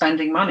people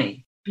spending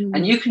money.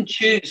 And you can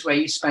choose where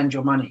you spend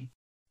your money.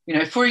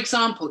 For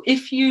example,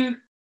 if you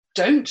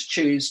don't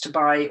choose to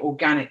buy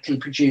organically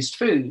produced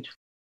food,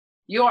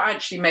 you're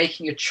actually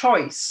making a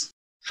choice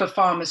for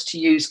farmers to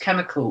use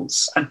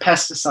chemicals and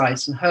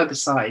pesticides and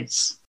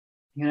herbicides.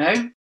 You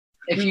know,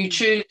 if you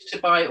choose to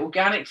buy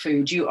organic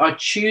food, you are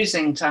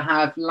choosing to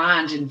have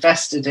land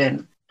invested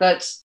in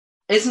that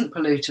isn't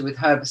polluted with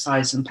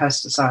herbicides and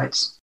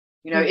pesticides.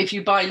 You know, if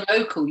you buy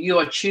local, you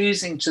are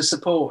choosing to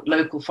support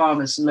local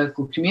farmers and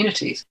local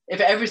communities. If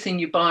everything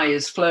you buy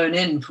is flown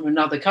in from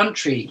another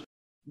country,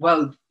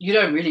 well, you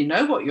don't really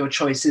know what your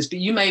choice is, but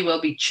you may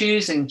well be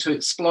choosing to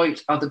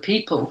exploit other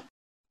people.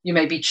 You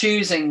may be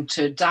choosing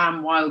to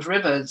dam wild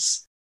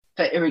rivers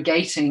for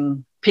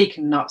irrigating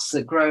pecan nuts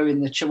that grow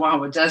in the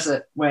Chihuahua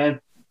Desert where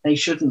they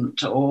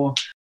shouldn't, or,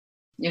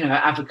 you know,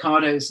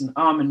 avocados and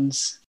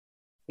almonds.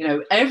 You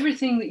know,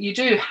 everything that you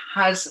do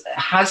has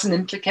an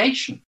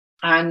implication.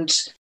 And,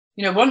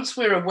 you know, once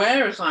we're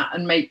aware of that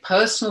and make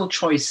personal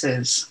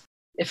choices,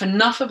 if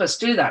enough of us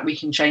do that, we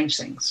can change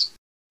things.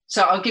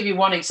 So I'll give you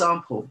one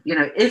example. You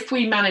know, if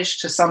we manage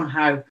to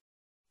somehow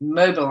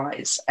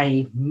mobilize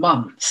a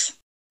month,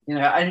 you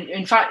know, and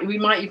in fact, we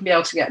might even be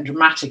able to get a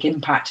dramatic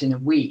impact in a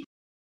week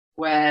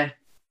where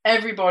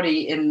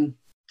everybody in,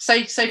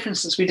 say for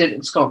instance, we did it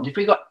in Scotland. If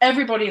we got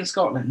everybody in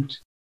Scotland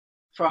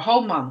for a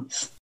whole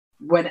month,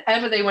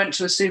 whenever they went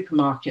to a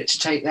supermarket to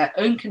take their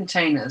own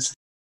containers,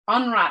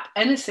 unwrap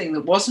anything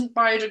that wasn't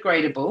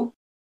biodegradable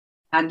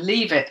and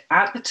leave it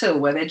at the till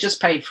where they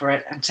just paid for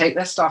it and take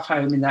their stuff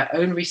home in their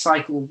own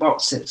recyclable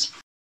boxes.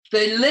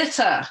 The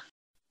litter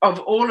of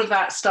all of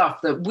that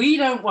stuff that we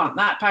don't want,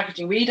 that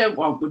packaging we don't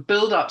want, would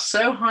build up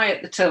so high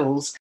at the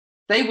tills,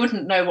 they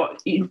wouldn't know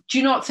what. Do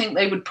you not think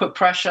they would put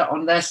pressure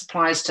on their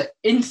suppliers to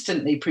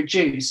instantly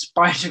produce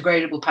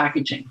biodegradable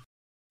packaging?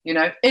 You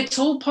know, it's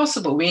all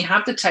possible. We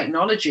have the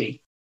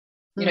technology.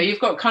 You know, you've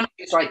got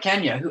countries like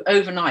Kenya who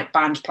overnight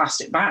banned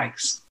plastic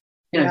bags.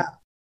 You know,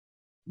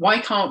 why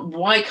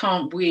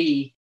can't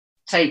we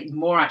take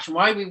more action?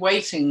 Why are we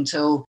waiting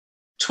till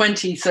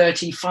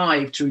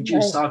 2035 to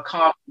reduce our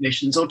carbon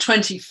emissions, or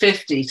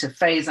 2050 to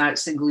phase out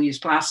single-use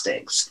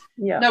plastics?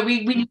 No,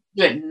 we need to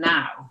do it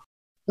now.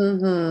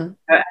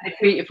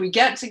 If we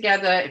get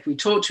together, if we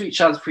talk to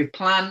each other, if we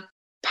plan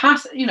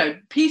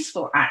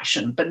peaceful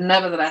action, but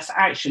nevertheless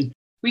action,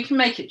 we can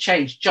make it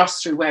change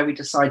just through where we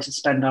decide to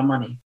spend our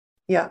money.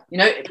 You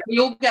know, if we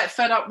all get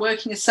fed up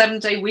working a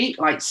 7-day week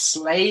like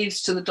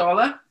slaves to the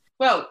dollar,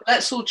 well,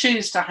 let's all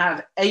choose to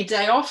have a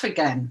day off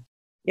again.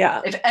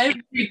 If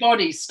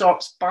everybody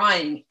stops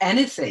buying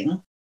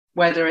anything,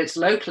 whether it's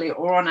locally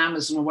or on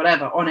Amazon or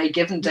whatever, on a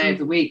given day of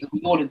the week that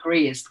we all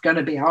agree is going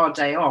to be our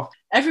day off,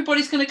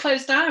 everybody's going to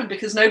close down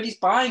because nobody's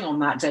buying on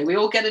that day. We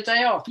all get a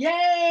day off.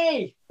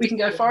 Yay! We can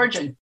go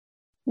foraging.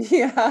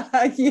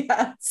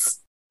 Yes.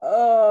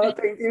 Oh,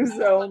 thank you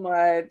so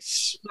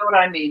much. You know what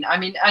I mean? I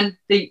mean, and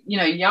the, you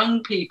know,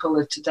 young people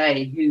of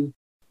today who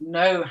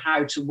know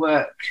how to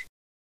work,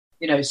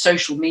 you know,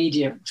 social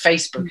media,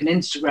 Facebook and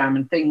Instagram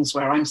and things,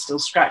 where I'm still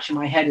scratching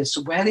my head as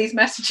to where these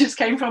messages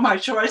came from.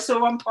 I'm sure I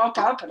saw one pop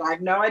up and I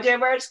have no idea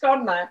where it's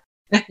gone now.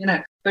 You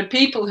know, but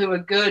people who are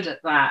good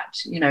at that,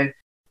 you know,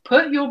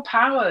 put your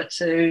power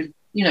to,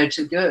 you know,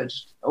 to good.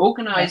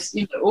 Organize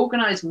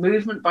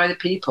movement by the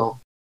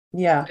people.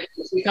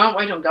 Because we can't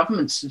wait on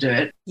governments to do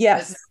it.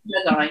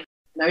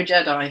 No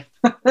Jedi.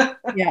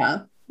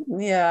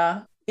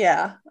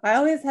 I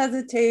always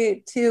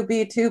hesitate to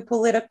be too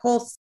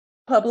political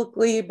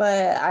publicly,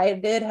 but I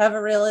did have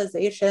a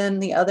realization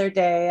the other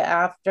day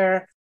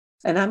after,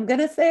 and I'm going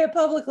to say it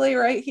publicly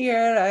right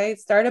here, I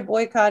started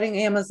boycotting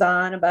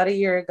Amazon about a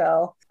year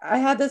ago. I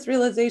had this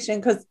realization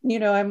because, you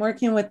know, I'm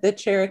working with the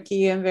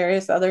Cherokee and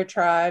various other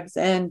tribes,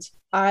 and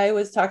I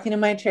was talking to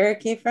my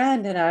Cherokee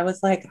friend and I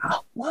was like, oh,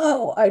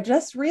 whoa, I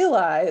just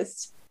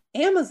realized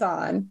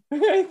Amazon,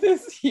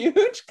 this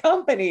huge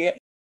company,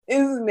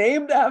 is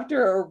named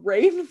after a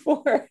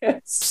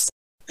rainforest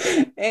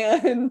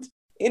and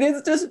it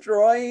is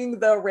destroying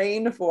the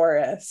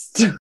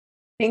rainforest.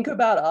 Think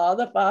about all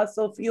the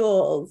fossil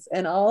fuels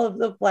and all of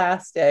the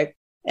plastic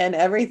and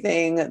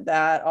everything,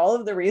 that all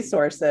of the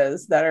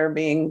resources that are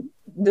being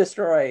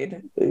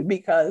destroyed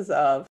because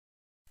of,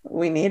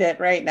 we need it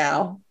right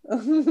now.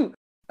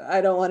 I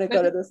don't want to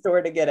go to the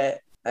store to get it.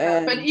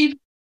 But even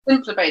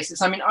simpler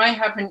basis, I mean, I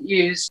haven't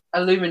used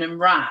aluminum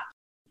wrap,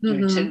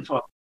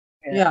 tinfoil,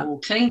 or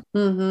cling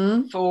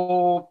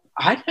for,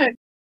 I don't know,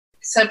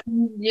 7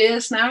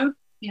 years now.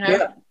 You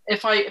know,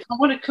 if I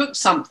want to cook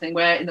something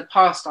where in the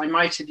past I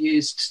might have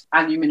used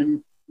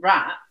aluminum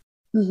wrap,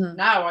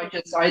 now I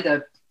just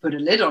either put a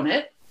lid on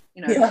it,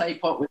 you know, a clay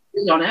pot with a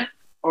lid on it,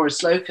 or a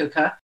slow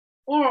cooker,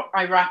 or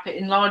I wrap it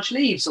in large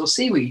leaves or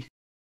seaweed.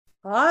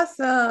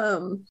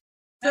 Awesome.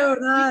 So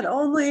not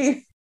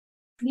only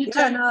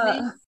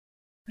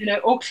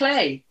or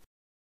clay.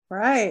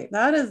 Right.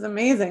 That is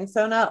amazing.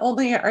 So not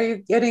only are you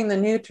getting the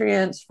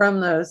nutrients from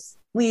those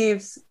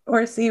leaves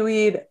or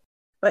seaweed,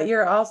 but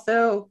you're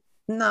also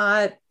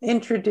not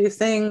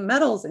introducing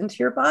metals into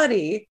your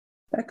body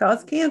that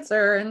cause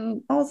cancer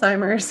and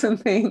Alzheimer's and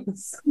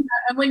things.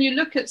 And when you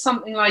look at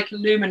something like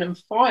aluminum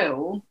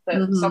foil,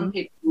 that some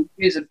people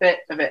use a bit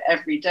of it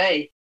every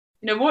day,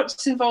 you know,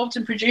 what's involved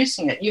in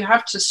producing it? You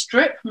have to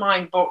strip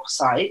mine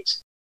bauxite,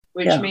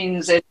 which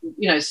means in,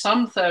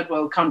 some third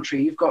world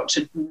country, you've got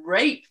to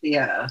rape the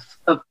earth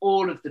of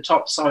all of the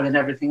topsoil and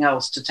everything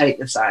else to take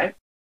this out.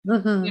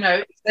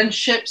 It's then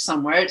shipped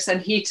somewhere. It's then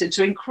heated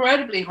to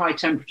incredibly high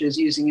temperatures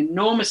using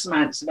enormous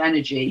amounts of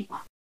energy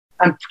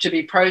and to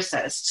be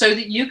processed so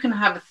that you can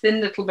have a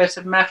thin little bit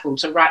of metal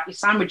to wrap your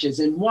sandwiches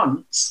in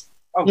once.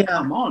 Oh,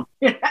 come on.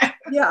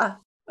 Yeah.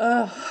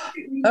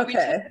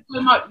 Okay.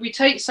 We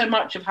take so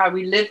much of how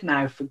we live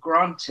now for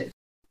granted.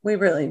 We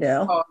really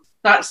do.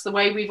 That's the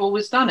way we've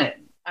always done it.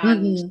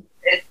 And,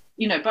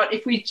 but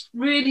if we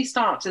really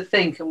start to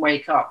think and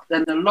wake up,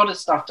 then a lot of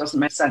stuff doesn't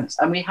make sense.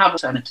 And we have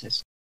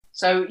alternatives.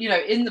 So,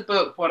 in the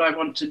book, what I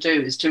want to do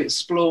is to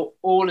explore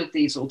all of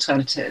these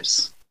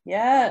alternatives.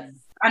 Yes.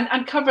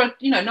 And cover,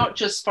 not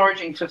just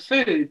foraging for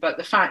food, but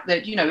the fact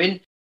that,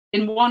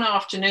 in one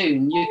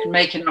afternoon, you can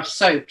make enough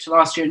soap to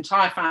last your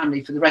entire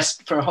family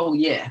for a whole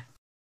year.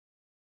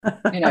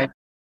 You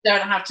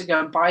don't have to go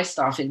and buy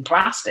stuff in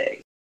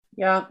plastic.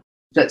 Yeah.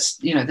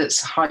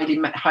 That's highly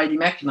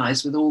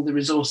mechanized with all the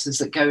resources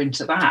that go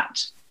into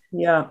that.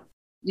 Yeah.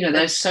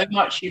 There's so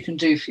much you can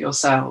do for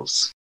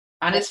yourselves.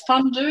 And it's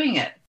fun doing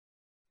it.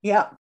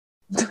 Yeah.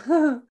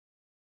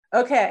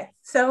 Okay.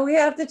 So we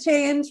have to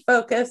change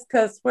focus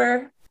because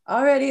we're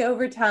already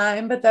over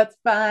time, but that's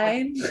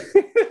fine.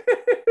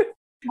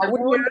 I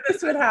knew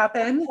this would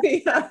happen.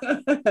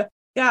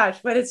 Gosh,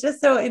 but it's just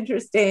so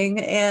interesting.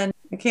 And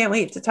I can't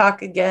wait to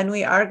talk again.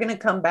 We are going to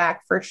come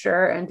back for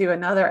sure and do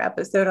another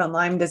episode on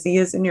Lyme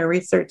disease and your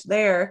research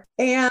there.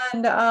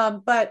 And,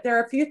 but there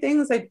are a few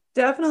things I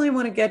definitely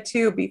want to get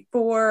to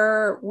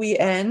before we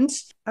end.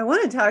 I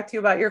want to talk to you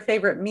about your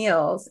favorite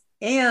meals.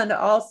 And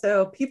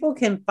also people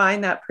can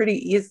find that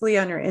pretty easily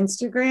on your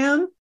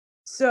Instagram.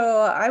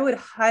 So I would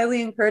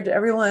highly encourage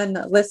everyone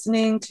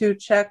listening to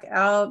check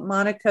out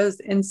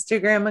Monica's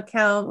Instagram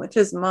account, which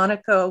is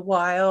Monica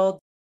Wild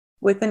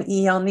with an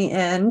E on the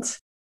end.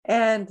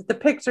 And the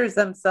pictures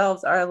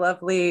themselves are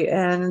lovely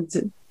and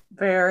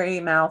very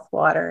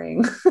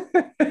mouth-watering.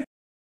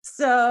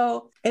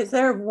 So is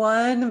there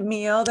one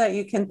meal that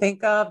you can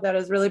think of that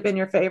has really been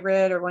your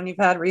favorite or one you've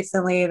had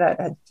recently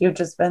that you've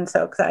just been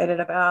so excited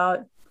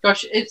about?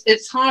 Gosh,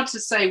 it's hard to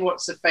say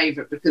what's a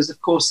favorite because,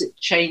 of course, it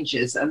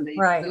changes. And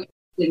the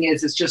thing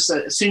is, it's just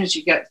that as soon as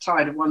you get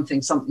tired of one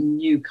thing, something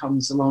new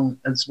comes along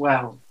as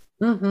well.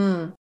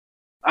 Mm-hmm.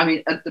 I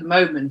mean, at the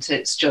moment,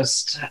 it's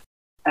just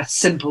a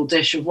simple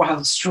dish of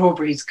wild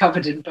strawberries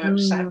covered in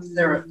birch sap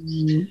syrup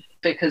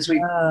because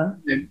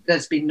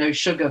there's been no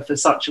sugar for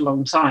such a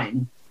long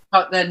time.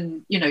 But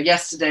then,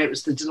 yesterday it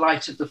was the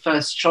delight of the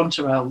first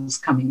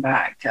chanterelles coming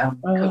back,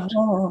 cooked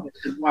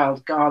with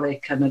wild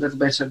garlic and a little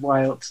bit of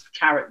wild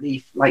carrot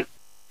leaf,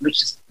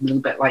 which is a little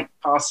bit like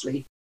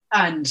parsley.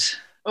 And,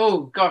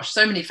 oh gosh,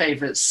 so many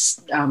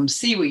favorites.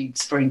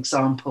 Seaweeds, for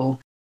example.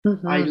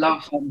 Mm-hmm. I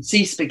love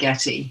sea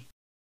spaghetti.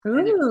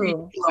 And it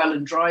freezes well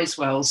and dries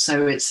well,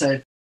 so it's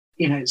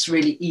it's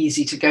really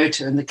easy to go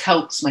to. And the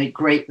kelps make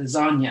great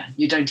lasagna.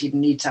 You don't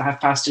even need to have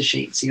pasta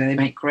sheets. They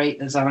make great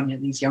lasagna,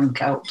 these young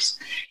kelps.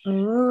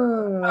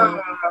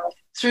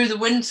 Through the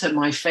winter,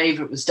 my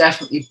favorite was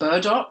definitely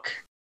burdock.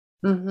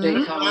 Mm-hmm.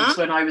 Because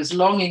when I was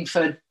longing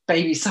for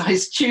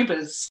baby-sized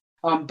tubers,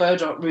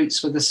 burdock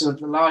roots were the sort of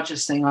the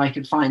largest thing I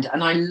could find.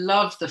 And I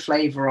love the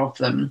flavor of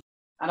them.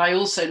 And I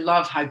also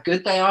love how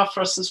good they are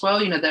for us as well.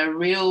 They're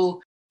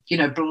real,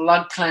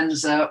 blood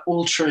cleanser,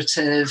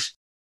 alterative,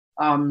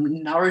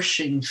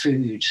 nourishing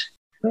food.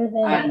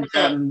 Mm-hmm.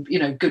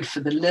 And good for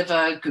the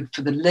liver, good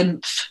for the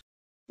lymph,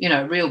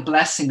 real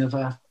blessing of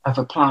a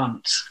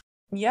plant.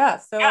 Yeah,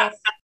 so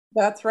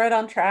that's right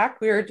on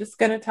track. We were just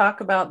going to talk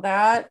about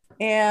that.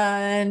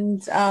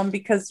 And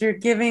because you're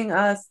giving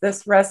us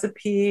this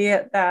recipe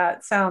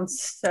that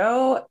sounds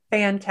so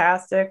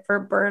fantastic for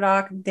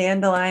burdock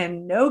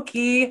dandelion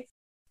gnocchi.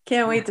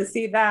 Can't wait to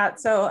see that.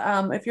 So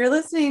if you're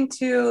listening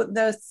to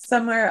this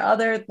somewhere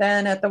other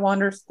than at the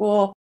Wander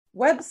School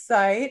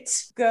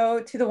website,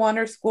 go to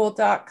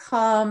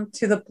thewanderschool.com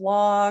to the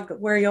blog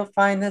where you'll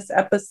find this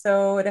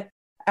episode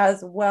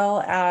as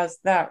well as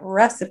that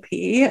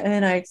recipe.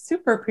 And I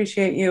super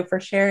appreciate you for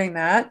sharing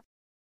that.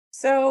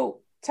 So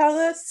tell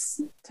us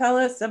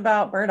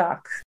about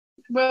burdock.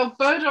 Well,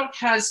 burdock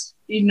has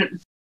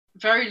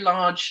very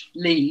large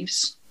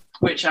leaves,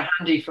 which are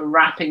handy for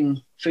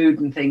wrapping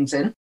food and things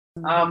in.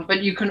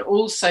 But you can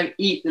also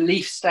eat the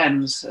leaf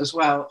stems as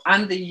well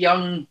and the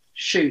young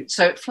shoot.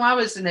 So it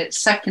flowers in its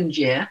second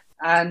year.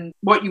 And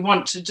what you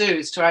want to do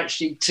is to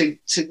actually to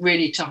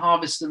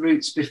harvest the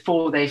roots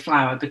before they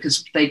flower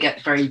because they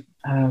get very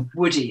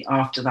woody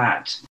after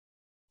that.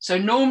 So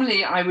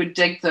normally I would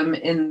dig them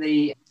in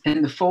the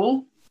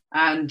fall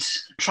and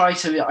try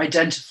to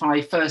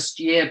identify first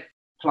year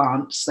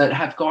plants that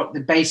have got the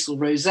basal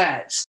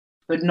rosettes,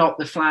 but not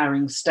the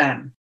flowering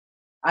stem.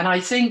 And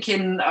I think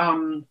in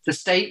the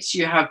States,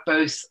 you have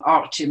both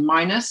Arctium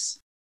minus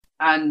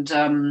and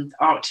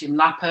Arctium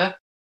lappa.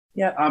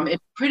 Yeah.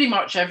 Pretty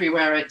much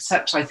everywhere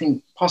except, I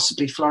think,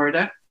 possibly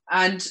Florida.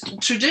 And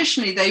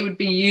traditionally, they would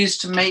be used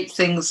to make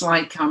things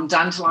like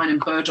dandelion and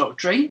burdock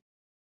drink,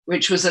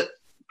 which was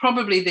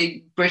probably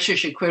the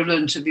British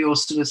equivalent of your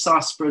sort of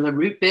sarsaparilla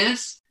root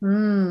beers.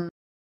 Mm.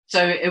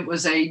 So it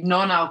was a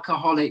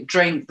non-alcoholic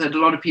drink that a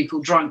lot of people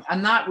drank,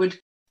 and that would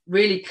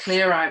really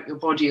clear out your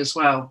body as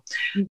well,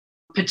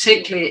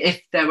 particularly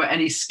if there were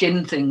any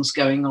skin things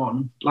going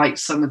on, like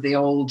some of the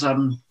old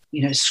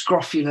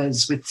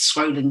scrofulas with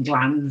swollen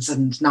glands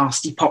and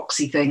nasty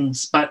poxy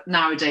things. But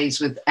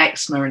nowadays with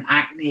eczema and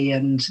acne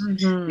and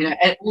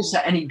also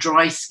any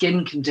dry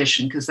skin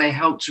condition, because they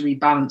help to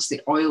rebalance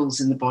the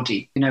oils in the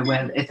body,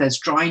 where if there's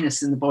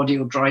dryness in the body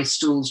or dry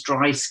stools,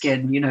 dry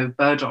skin,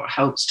 burdock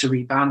helps to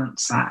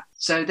rebalance that.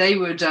 So they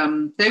were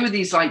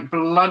these like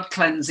blood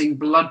cleansing,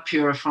 blood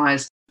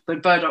purifiers,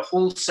 but burdock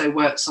also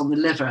works on the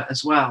liver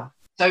as well.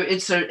 So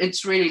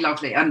it's really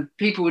lovely. And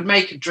people would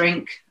make a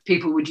drink.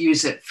 People would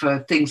use it for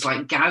things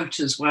like gout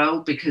as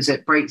well, because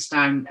it breaks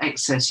down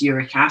excess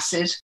uric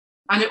acid.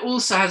 And it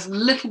also has a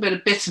little bit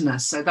of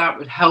bitterness. So that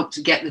would help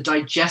to get the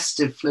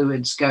digestive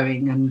fluids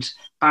going and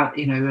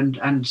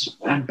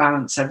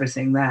balance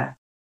everything there.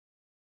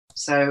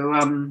 So,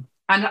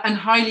 and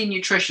highly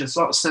nutritious,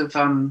 lots of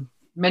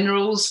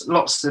minerals,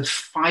 lots of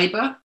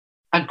fiber,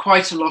 and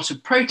quite a lot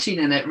of protein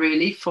in it,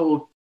 really,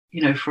 for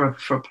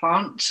a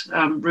plant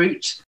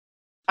root.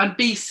 And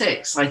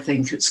B6, I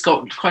think, it's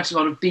got quite a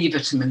lot of B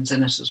vitamins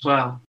in it as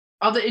well.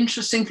 Other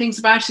interesting things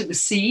about it, the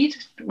seed,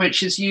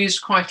 which is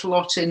used quite a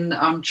lot in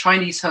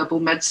Chinese herbal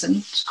medicine.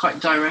 It's quite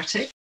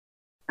diuretic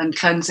and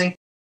cleansing.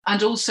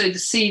 And also the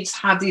seeds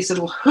have these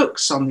little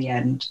hooks on the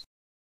end.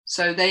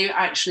 So they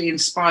actually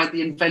inspired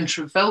the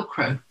inventor of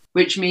Velcro,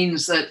 which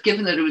means that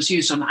given that it was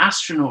used on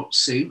astronaut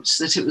suits,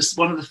 that it was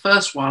one of the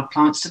first wild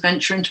plants to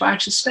venture into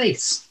outer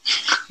space.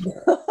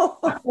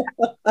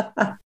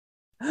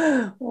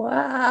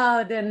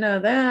 Wow, didn't know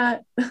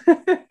that.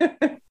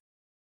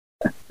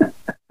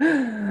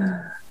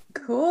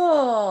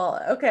 Cool.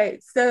 Okay,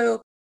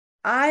 so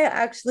I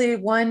actually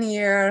one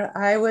year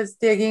I was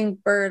digging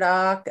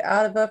burdock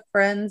out of a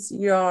friend's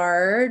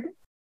yard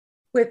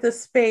with a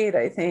spade,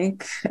 I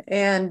think,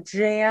 and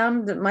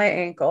jammed my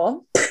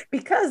ankle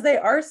because they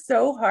are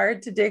so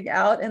hard to dig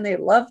out and they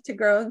love to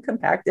grow in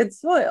compacted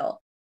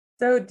soil.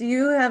 So do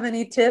you have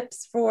any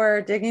tips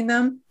for digging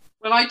them?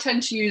 Well, I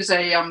tend to use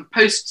a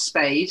post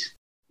spade,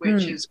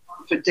 which is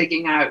for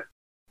digging out,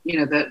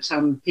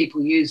 that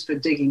people use for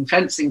digging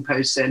fencing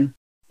posts in,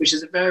 which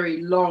is a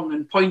very long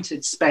and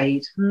pointed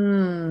spade.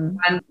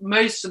 And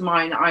most of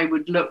mine I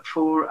would look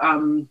for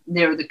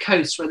nearer the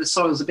coast where the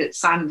soil is a bit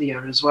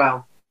sandier as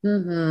well.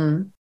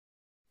 Mm-hmm.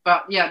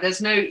 But yeah,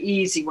 there's no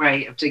easy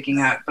way of digging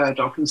out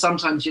burdock, and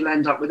sometimes you'll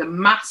end up with a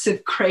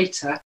massive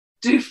crater.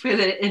 Do fill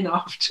it in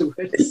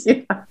afterwards.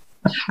 Yeah.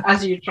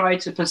 As you try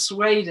to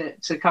persuade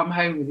it to come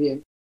home with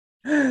you.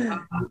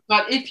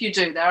 But if you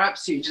do, they're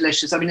absolutely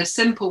delicious. I mean, a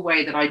simple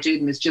way that I do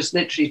them is just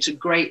literally to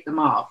grate them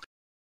up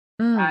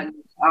and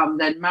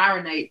then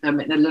marinate them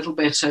in a little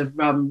bit of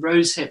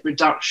rosehip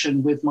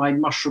reduction with my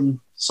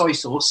mushroom soy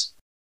sauce,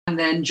 and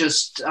then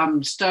just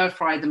stir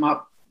fry them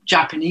up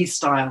Japanese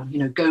style,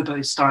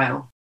 gobo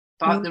style.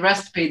 But the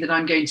recipe that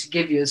I'm going to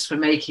give you is for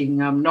making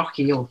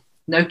gnocchi, or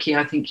gnocchi,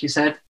 I think you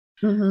said.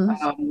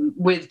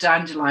 With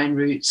dandelion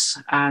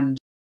roots and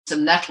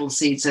some nettle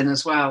seeds in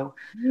as well.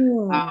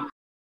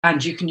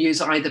 And you can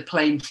use either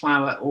plain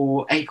flour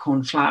or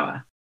acorn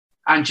flour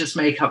and just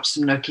make up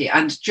some gnocchi.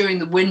 And during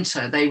the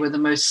winter, they were the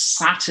most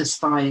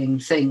satisfying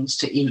things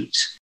to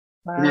eat,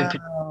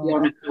 particularly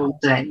on a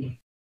cold day.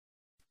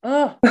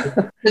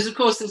 Because, of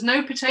course, there's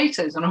no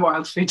potatoes on a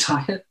wild food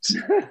diet. So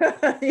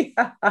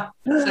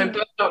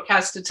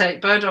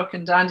burdock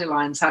and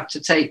dandelions have to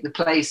take the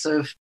place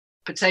of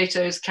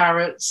potatoes,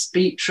 carrots,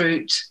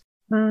 beetroot,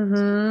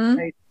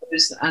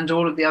 potatoes, and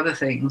all of the other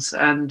things.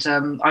 And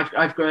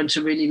I've grown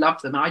to really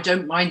love them. I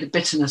don't mind the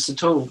bitterness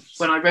at all.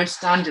 When I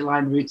roast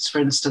dandelion roots, for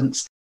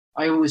instance,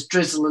 I always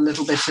drizzle a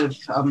little bit of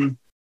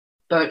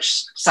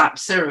birch sap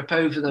syrup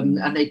over them,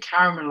 and they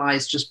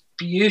caramelize just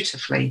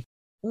beautifully.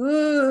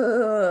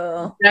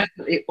 Ooh.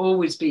 Definitely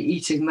always be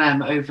eating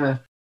them over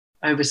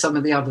some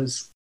of the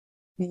others.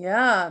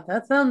 Yeah,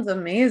 that sounds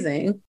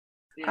amazing.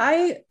 Yeah.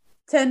 I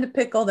tend to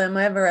pickle them.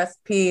 I have a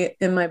recipe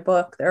in my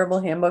book, The Herbal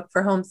Handbook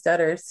for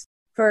Homesteaders,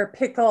 for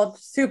pickled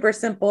super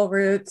simple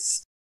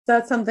roots.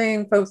 That's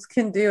something folks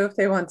can do if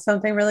they want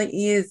something really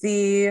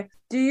easy.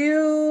 Do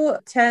you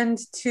tend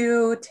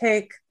to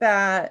take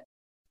that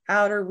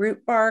outer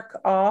root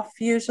bark off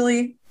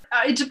usually?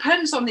 It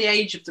depends on the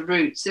age of the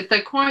roots. If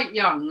they're quite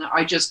young,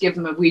 I just give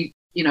them a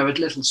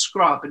little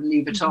scrub and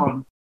leave it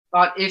on.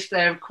 But if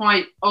they're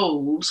quite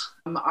old,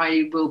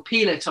 I will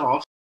peel it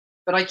off.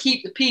 But I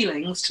keep the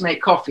peelings to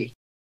make coffee.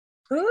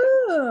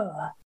 Ooh,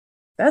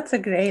 that's a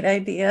great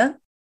idea.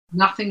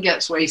 Nothing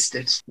gets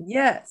wasted.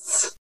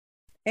 Yes.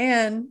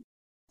 And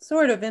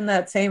sort of in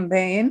that same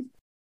vein,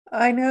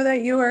 I know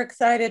that you were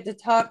excited to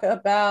talk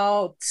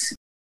about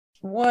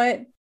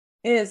what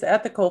is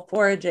ethical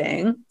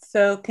foraging.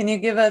 So can you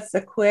give us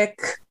a quick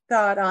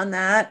thought on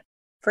that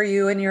for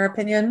you and your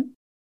opinion?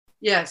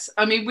 Yes.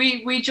 I mean,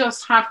 we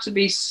just have to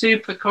be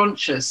super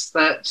conscious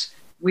that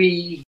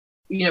we,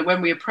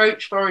 when we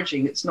approach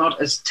foraging, it's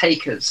not as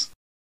takers.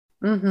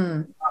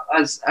 Mm-hmm.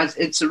 As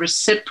it's a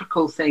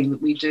reciprocal thing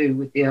that we do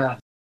with the earth.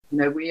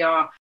 We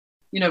are,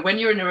 when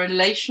you're in a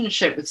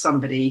relationship with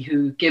somebody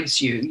who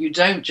gives you, you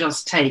don't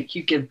just take,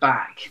 you give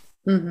back.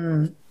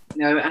 Mm-hmm.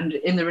 And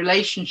in the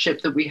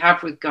relationship that we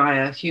have with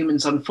Gaia,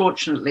 humans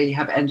unfortunately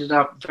have ended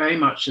up very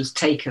much as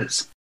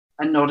takers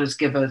and not as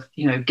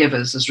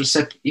givers, as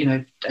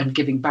and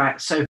giving back.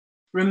 So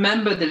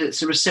remember that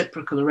it's a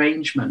reciprocal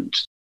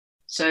arrangement.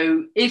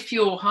 So if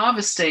you're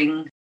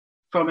harvesting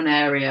from an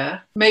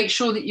area, make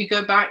sure that you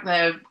go back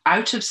there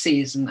out of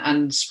season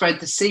and spread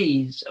the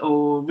seed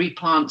or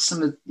replant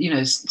some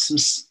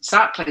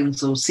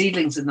saplings or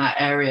seedlings in that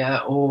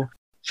area, or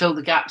fill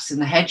the gaps in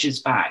the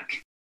hedges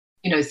back.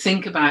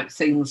 Think about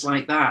things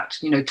like that,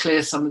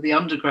 clear some of the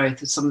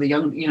undergrowth of some of the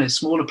young,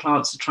 smaller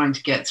plants are trying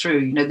to get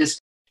through, this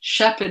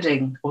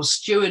shepherding or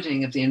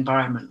stewarding of the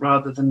environment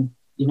rather than,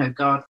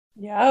 garden.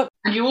 Yeah.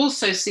 And you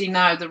also see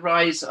now the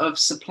rise of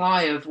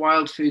supply of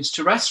wild foods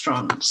to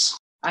restaurants.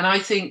 And I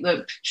think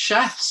that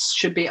chefs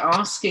should be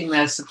asking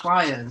their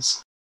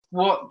suppliers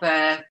what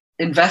their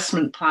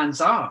investment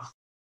plans are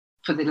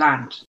for the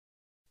land.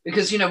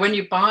 Because,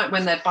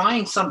 when they're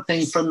buying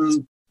something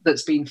from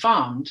that's been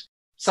farmed,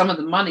 some of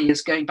the money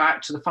is going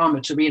back to the farmer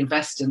to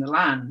reinvest in the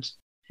land.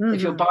 Mm-hmm.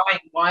 If you're buying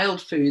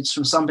wild foods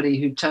from somebody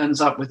who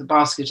turns up with a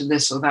basket of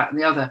this or that and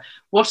the other,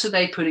 what are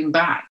they putting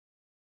back?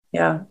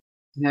 Yeah.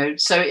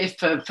 So if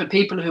for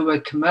people who are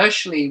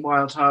commercially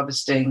wild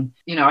harvesting,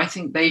 I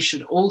think they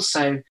should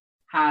also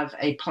have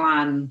a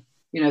plan,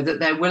 that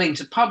they're willing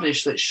to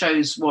publish that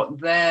shows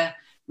what their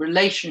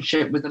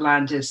relationship with the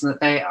land is, and that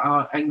they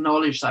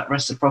acknowledge that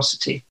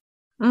reciprocity.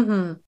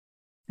 Mm-hmm.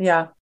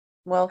 Yeah.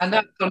 Well, and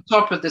that's on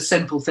top of the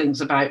simple things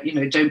about,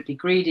 don't be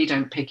greedy,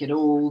 don't pick it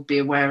all, be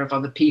aware of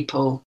other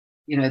people.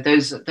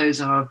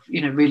 Those are,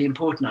 really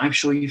important. I'm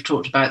sure you've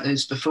talked about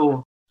those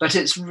before. But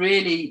it's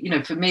really,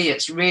 for me,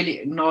 it's really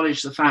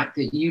acknowledge the fact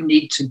that you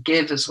need to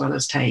give as well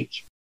as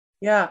take.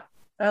 Yeah,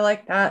 I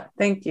like that.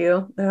 Thank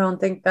you. I don't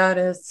think that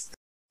is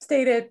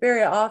stated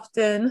very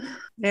often.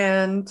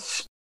 And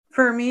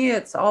for me,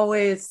 it's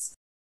always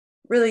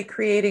really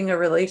creating a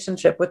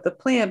relationship with the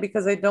plant,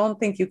 because I don't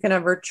think you can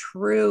ever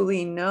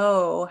truly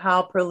know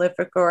how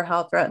prolific or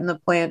how threatened the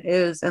plant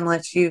is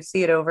unless you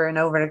see it over and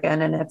over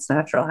again in its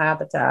natural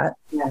habitat.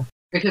 Yeah.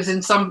 Because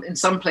in some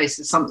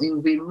places something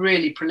will be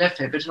really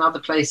prolific, but in other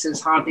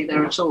places hardly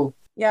there at all.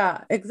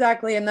 Yeah,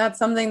 exactly. And that's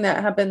something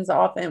that happens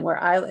often where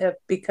I live,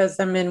 because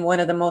I'm in one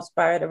of the most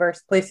biodiverse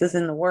places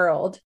in the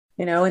world,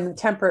 in the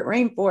temperate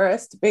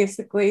rainforest,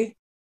 basically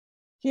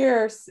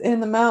here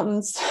in the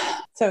mountains.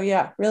 So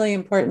yeah, really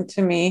important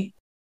to me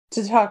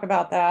to talk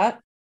about that.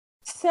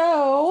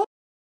 So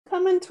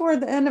coming toward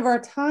the end of our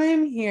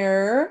time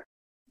here,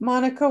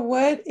 Monica,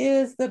 what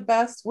is the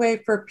best way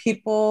for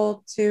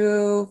people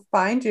to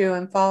find you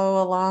and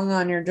follow along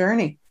on your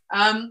journey?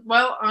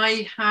 Well,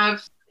 I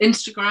have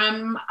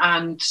Instagram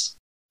and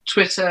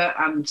Twitter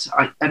and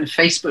a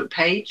Facebook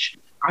page.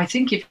 I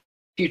think if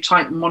you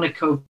type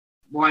Monica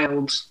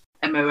Wilde,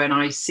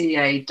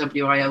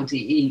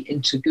 MonicAWilde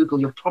into Google,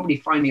 you'll probably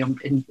find me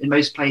in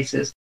most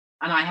places.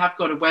 And I have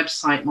got a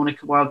website,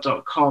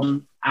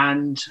 monicawilde.com,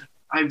 and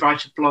I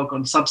write a blog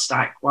on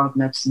Substack,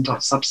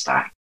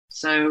 wildmedicine.substack.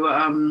 So,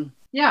 and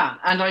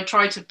I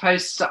try to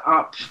post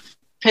up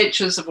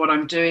pictures of what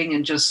I'm doing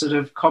and just sort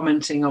of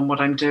commenting on what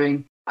I'm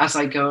doing as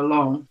I go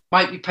along.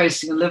 Might be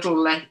posting a little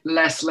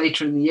less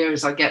later in the year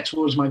as I get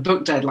towards my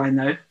book deadline,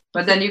 though.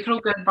 But then you can all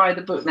go and buy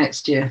the book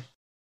next year.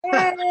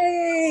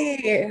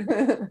 Yay!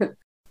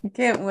 I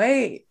can't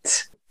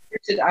wait.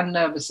 And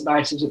nervous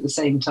about it at the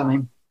same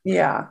time.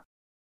 Yeah,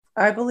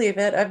 I believe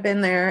it. I've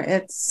been there.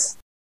 It's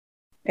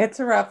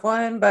a rough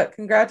one, but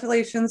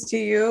congratulations to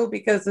you,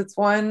 because it's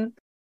one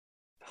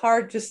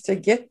hard just to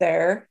get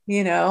there,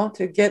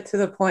 to get to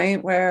the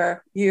point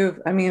where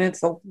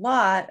it's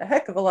a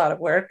heck of a lot of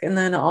work. And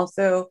then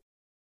also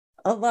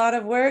a lot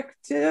of work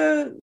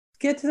to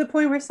get to the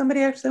point where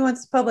somebody actually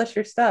wants to publish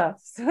your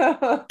stuff.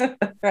 So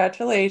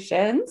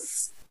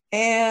congratulations.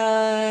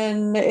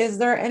 And is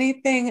there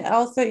anything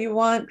else that you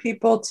want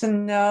people to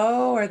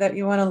know or that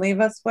you want to leave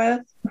us with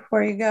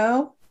before you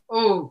go?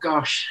 Oh,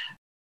 gosh.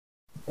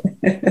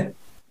 Yeah.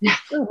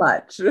 So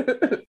much.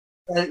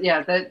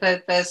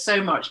 There's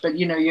so much, but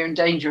you're in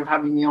danger of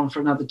having me on for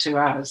another 2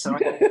 hours. So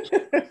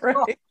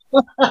right.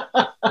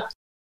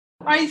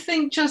 I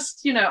think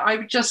I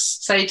would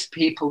just say to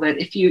people that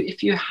if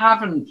you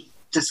haven't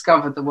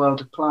discovered the world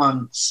of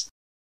plants,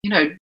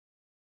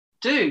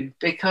 do,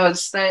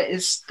 because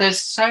there's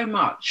so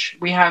much.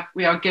 We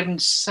are given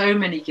so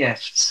many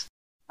gifts,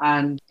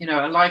 and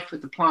a life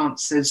with the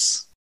plants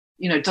is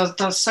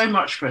does so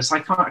much for us.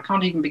 I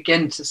can't even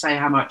begin to say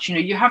how much.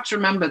 You have to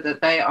remember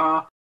that they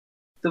are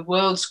the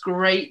world's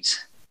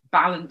great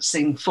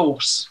balancing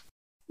force.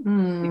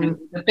 The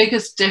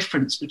biggest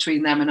difference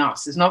between them and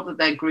us is not that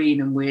they're green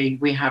and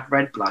we have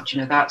red blood.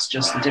 That's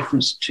just the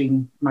difference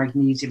between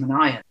magnesium and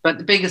iron. But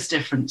the biggest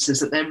difference is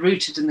that they're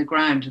rooted in the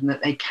ground and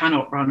that they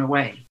cannot run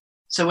away.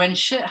 So when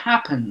shit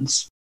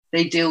happens,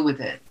 they deal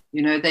with it.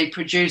 They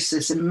produce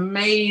this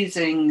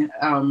amazing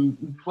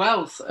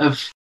wealth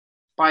of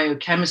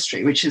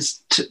biochemistry, which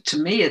is, to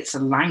me, it's a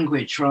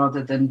language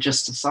rather than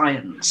just a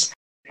science.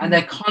 And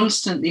they're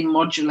constantly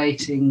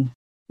modulating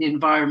the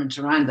environment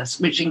around us,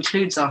 which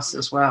includes us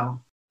as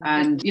well.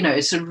 And,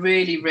 it's a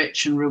really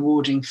rich and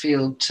rewarding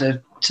field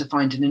to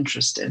find an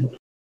interest in.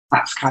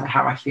 That's kind of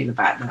how I feel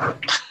about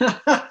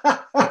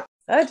that.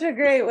 Such a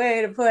great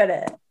way to put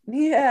it.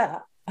 Yeah.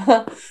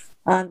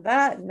 On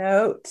that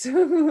note,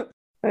 I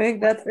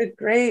think that's a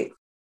great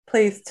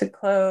place to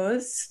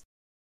close.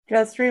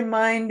 Just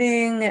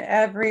reminding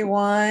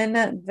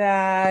everyone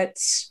that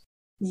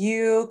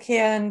you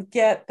can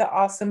get the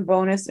awesome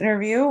bonus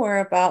interview we're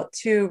about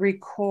to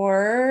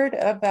record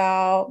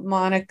about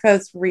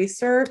Monica's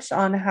research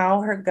on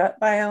how her gut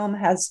biome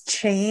has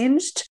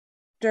changed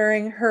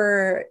during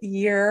her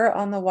year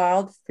on the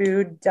wild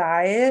food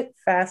diet.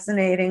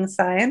 Fascinating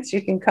science.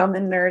 You can come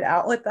and nerd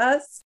out with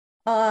us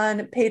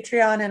on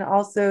Patreon and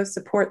also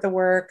support the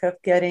work of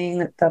getting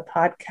the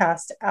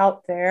podcast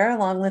out there,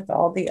 along with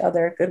all the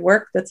other good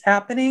work that's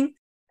happening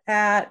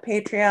at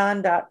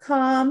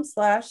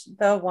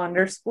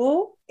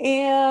patreon.com/thewonderschool.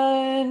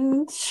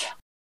 And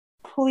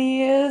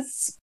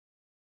please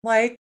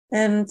like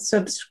and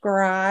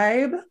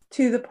subscribe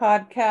to the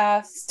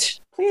podcast.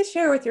 Please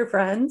share with your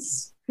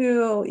friends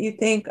who you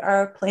think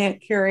are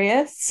plant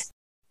curious.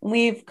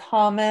 Leave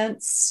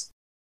comments,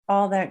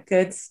 all that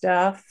good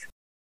stuff.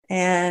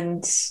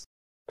 And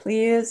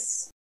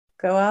please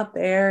go out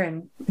there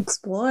and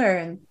explore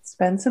and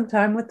spend some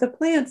time with the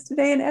plants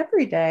today and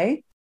every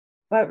day.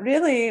 But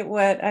really,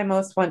 what I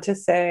most want to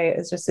say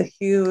is just a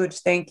huge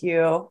thank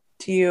you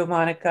to you,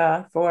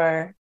 Monica,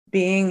 for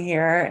being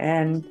here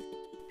and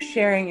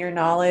sharing your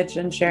knowledge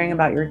and sharing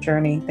about your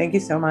journey. Thank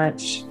you so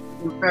much.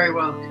 You're very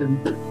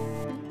welcome.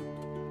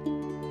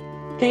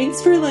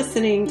 Thanks for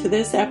listening to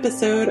this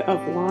episode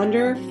of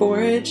Wander,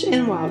 Forage,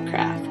 and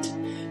Wildcraft.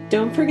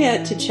 Don't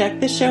forget to check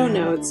the show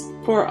notes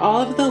for all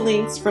of the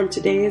links from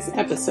today's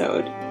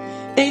episode.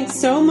 Thanks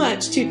so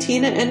much to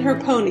Tina and her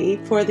pony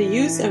for the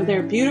use of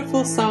their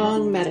beautiful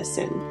song,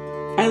 Medicine.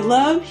 I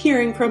love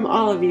hearing from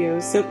all of you,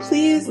 so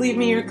please leave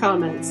me your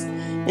comments.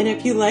 And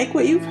if you like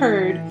what you've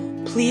heard,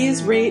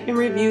 please rate and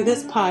review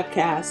this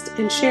podcast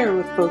and share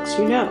with folks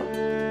you know.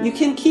 You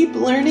can keep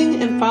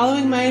learning and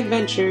following my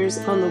adventures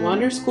on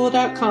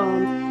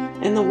thewanderschool.com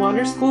and the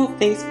Wander School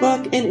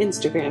Facebook and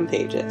Instagram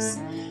pages.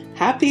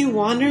 Happy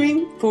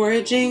wandering,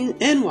 foraging,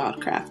 and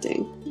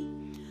wildcrafting.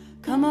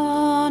 Come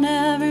on,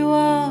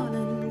 everyone,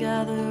 and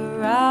gather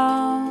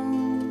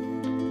round.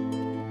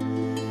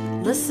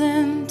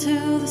 Listen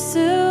to the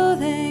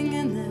soothing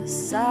in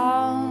this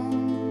sound.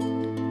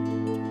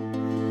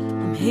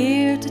 I'm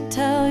here to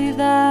tell you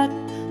that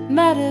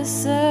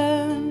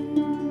medicine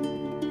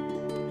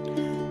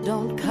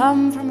don't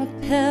come from a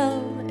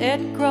pill,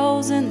 it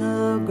grows in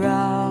the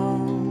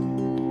ground.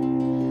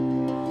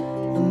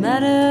 The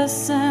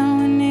medicine